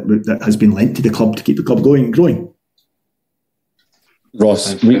the money that has been lent to the club to keep the club going and growing.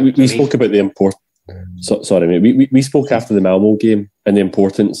 Ross, we spoke about the importance. Sorry, mate. We spoke after the Malmo game and the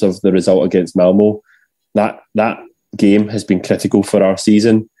importance of the result against Malmo. That game has been critical for our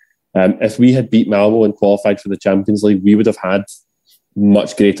season. If we had beat Malmo and qualified for the Champions League, we would have had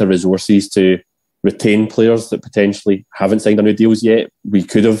much greater resources to retain players that potentially haven't signed any deals yet. We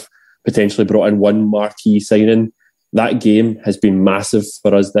could have potentially brought in one marquee signing. That game has been massive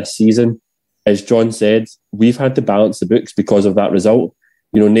for us this season. As John said, we've had to balance the books because of that result.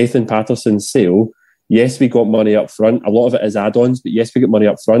 Nathan Patterson's sale, yes, we got money up front. A lot of it is add-ons, but yes, we got money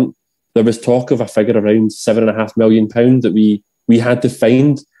up front. There was talk of a figure around £7.5 million that we had to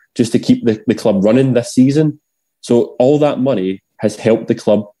find just to keep the club running this season. So all that money has helped the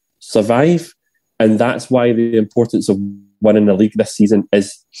club survive, and that's why the importance of winning the league this season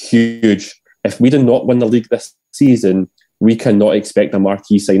is huge. If we do not win the league this season, we cannot expect a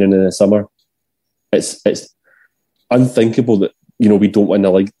marquee signing in the summer. It's unthinkable that we don't win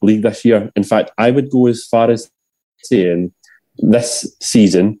the league this year. In fact, I would go as far as saying this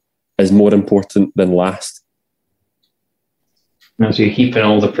season is more important than last. So you're heaping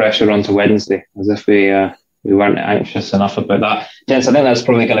all the pressure onto Wednesday, as if we weren't anxious enough about that. Gents, I think that's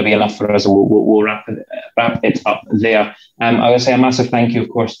probably going to be enough for us, and we'll wrap it up there. I would say a massive thank you, of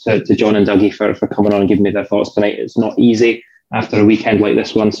course, to John and Dougie for coming on and giving me their thoughts tonight. It's not easy after a weekend like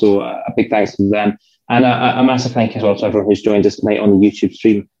this one, so a big thanks to them. And a massive thank you as well to everyone who's joined us tonight on the YouTube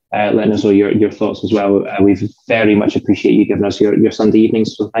stream, letting us know your thoughts as well. We very much appreciate you giving us your Sunday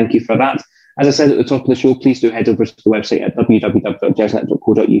evenings, so thank you for that. As I said at the top of the show, please do head over to the website at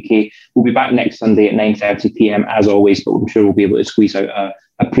www.jesnet.co.uk. We'll be back next Sunday at 9:30 p.m. as always, but I'm sure we'll be able to squeeze out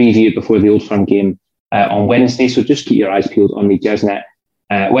a preview before the Old Firm game on Wednesday. So just keep your eyes peeled on the Jesnet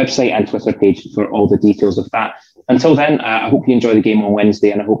website and Twitter page for all the details of that. Until then, I hope you enjoy the game on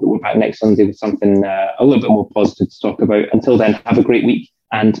Wednesday, and I hope that we're back next Sunday with something a little bit more positive to talk about. Until then, have a great week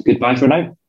and goodbye for now.